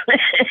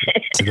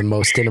 To the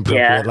most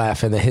inappropriate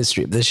laugh in the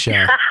history of this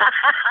show.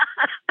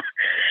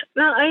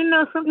 No, I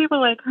know some people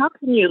are like, how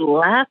can you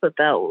laugh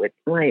about it?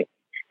 Like,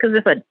 because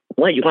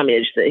you want me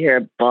to sit here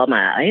and bawl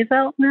my eyes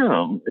out?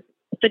 No.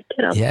 It's a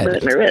kid on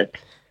my wrist.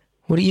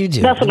 What do you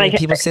do? When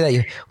people say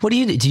that, what do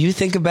you do? Do you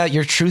think about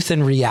your truth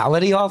and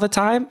reality all the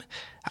time?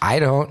 I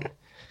don't.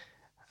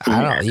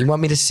 You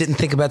want me to sit and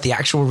think about the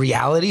actual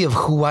reality of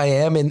who I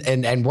am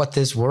and what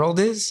this world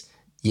is?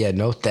 Yeah,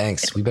 no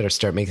thanks. We better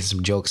start making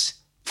some jokes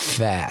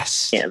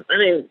fast. Yeah, I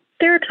mean,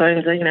 there are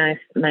times I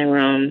sit in my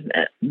room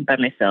by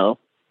myself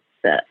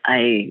that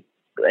I,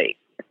 like,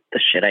 the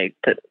shit I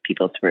put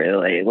people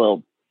through, I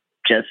will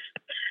just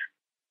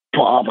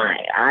bawl my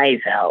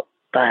eyes out.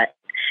 But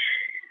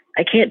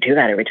I can't do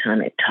that every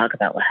time I talk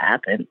about what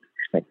happened.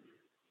 It's like,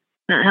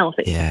 not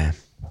healthy. Yeah.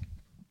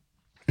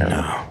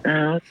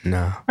 No.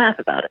 Laugh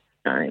about it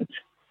sometimes.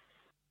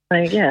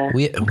 Like, yeah.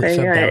 We have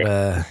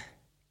about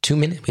 2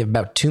 minutes. We have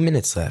about 2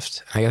 minutes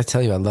left. I got to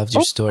tell you, I loved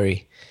your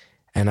story,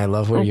 and I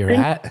love where you're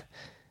at.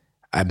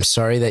 I'm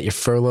sorry that you're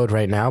furloughed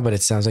right now, but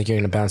it sounds like you're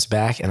going to bounce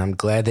back, and I'm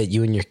glad that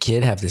you and your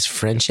kid have this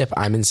friendship.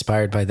 I'm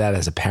inspired by that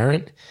as a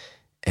parent.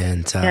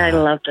 And I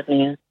loved it,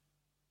 man.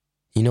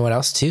 You know what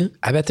else too?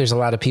 I bet there's a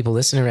lot of people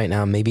listening right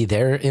now. Maybe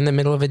they're in the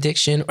middle of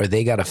addiction, or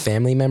they got a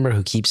family member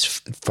who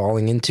keeps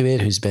falling into it,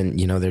 who's been,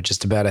 they're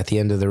just about at the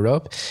end of the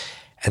rope.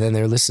 And then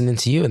they're listening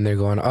to you and they're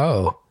going,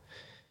 oh,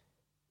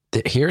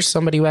 here's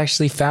somebody who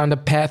actually found a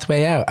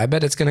pathway out. I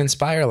bet it's going to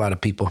inspire a lot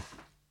of people.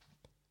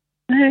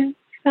 I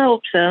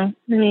hope so. I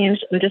mean,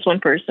 I'm just one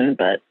person,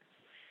 but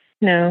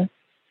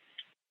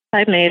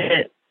I've made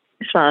it.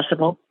 It's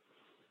possible.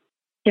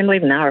 Can't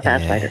believe an hour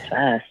passed by this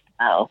fast.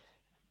 Wow.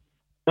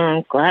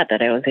 I'm glad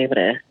that I was able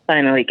to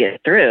finally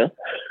get through.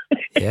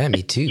 Yeah,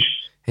 me too.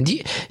 And do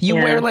you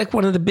wear like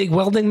one of the big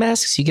welding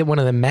masks? You get one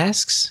of the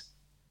masks?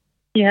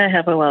 Yeah, I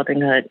have a welding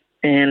hood.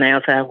 And I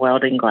also have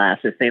welding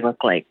glasses. They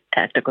look like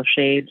tactical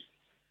shades.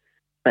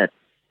 But,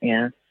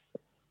 yeah.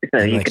 So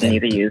and you like can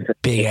either use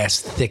big-ass,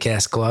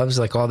 thick-ass gloves,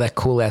 like all that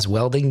cool-ass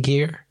welding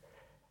gear?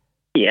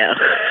 Yeah.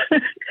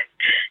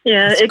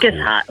 Yeah, that's it gets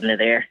hot under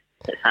there.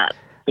 It's hot.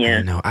 Yeah.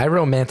 I know. I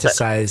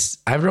romanticize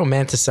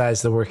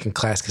the working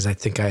class because I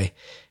think I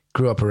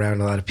grew up around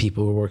a lot of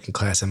people who are working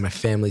class and my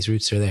family's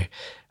roots are there.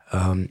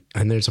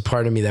 And there's a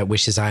part of me that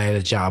wishes I had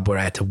a job where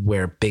I had to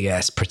wear big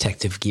ass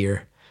protective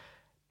gear.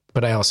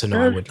 But I also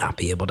know I would not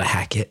be able to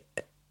hack it.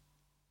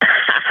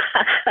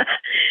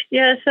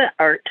 Yeah, it's an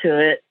art to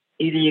it.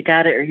 Either you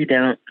got it or you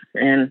don't.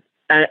 And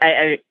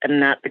I'm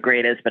not the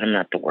greatest, but I'm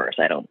not the worst,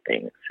 I don't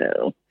think.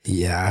 So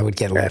yeah, I would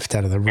get left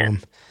out of the room.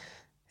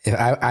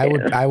 Yeah.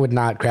 If I would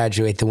not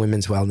graduate the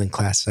women's welding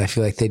class. I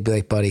feel like they'd be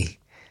like, buddy,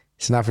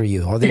 it's not for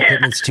you. All the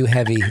equipment's too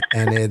heavy,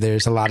 and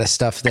there's a lot of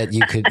stuff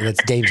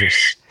that's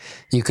dangerous.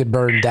 You could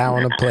burn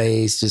down a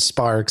place, just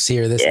sparks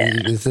here.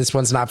 This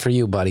one's not for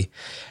you, buddy.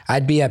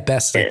 I'd be at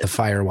best like the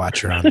fire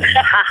watcher on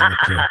the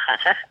crew.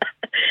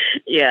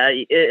 Yeah,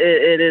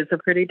 it is a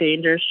pretty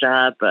dangerous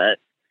job, but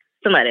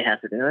somebody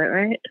has to do it,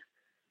 right?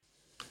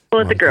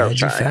 Well, the girls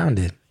try. I'm glad you found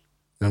it.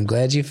 I'm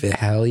glad you fit.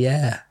 Hell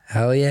yeah.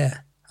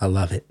 I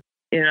love it.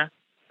 Yeah.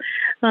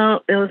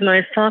 Well, it was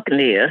nice talking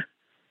to you.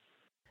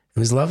 It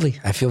was lovely.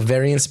 I feel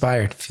very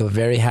inspired. I feel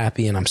very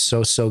happy, and I'm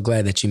so, so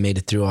glad that you made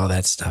it through all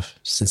that stuff.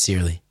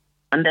 Sincerely.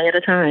 One day at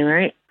a time,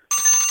 right?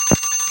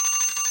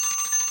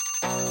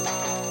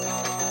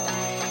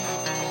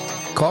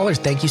 Callers,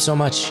 thank you so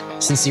much.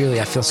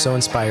 Sincerely, I feel so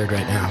inspired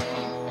right now.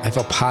 I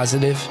feel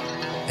positive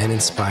and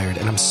inspired,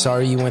 and I'm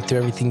sorry you went through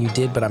everything you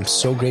did, but I'm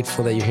so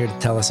grateful that you're here to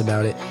tell us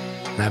about it.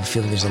 And I have a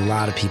feeling there's a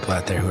lot of people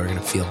out there who are going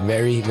to feel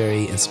very,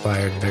 very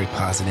inspired, very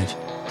positive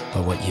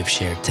about what you've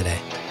shared today.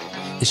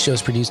 This show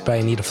is produced by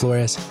Anita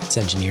Flores. It's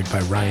engineered by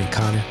Ryan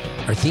Connor.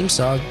 Our theme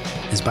song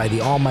is by the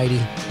almighty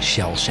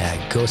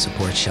Shellshag. Go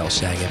support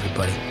Shellshag,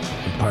 everybody.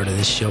 I'm part of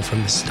this show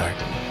from the start.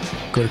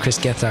 Go to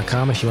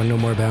chrisgeth.com if you want to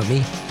know more about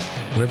me.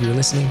 Wherever you're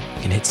listening,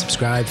 you can hit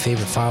subscribe,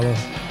 favorite, follow.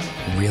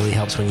 It really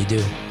helps when you do.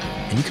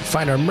 And you can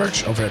find our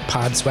merch over at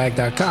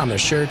podswag.com.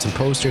 There's shirts and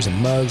posters and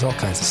mugs, all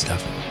kinds of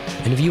stuff.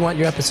 And if you want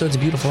your episodes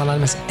of Beautiful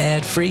Anonymous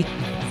ad-free,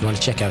 you want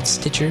to check out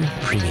Stitcher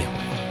Premium.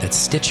 That's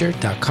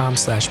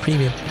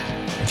stitcher.com/premium.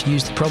 If you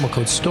use the promo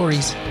code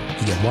STORIES,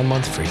 you get 1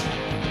 month free.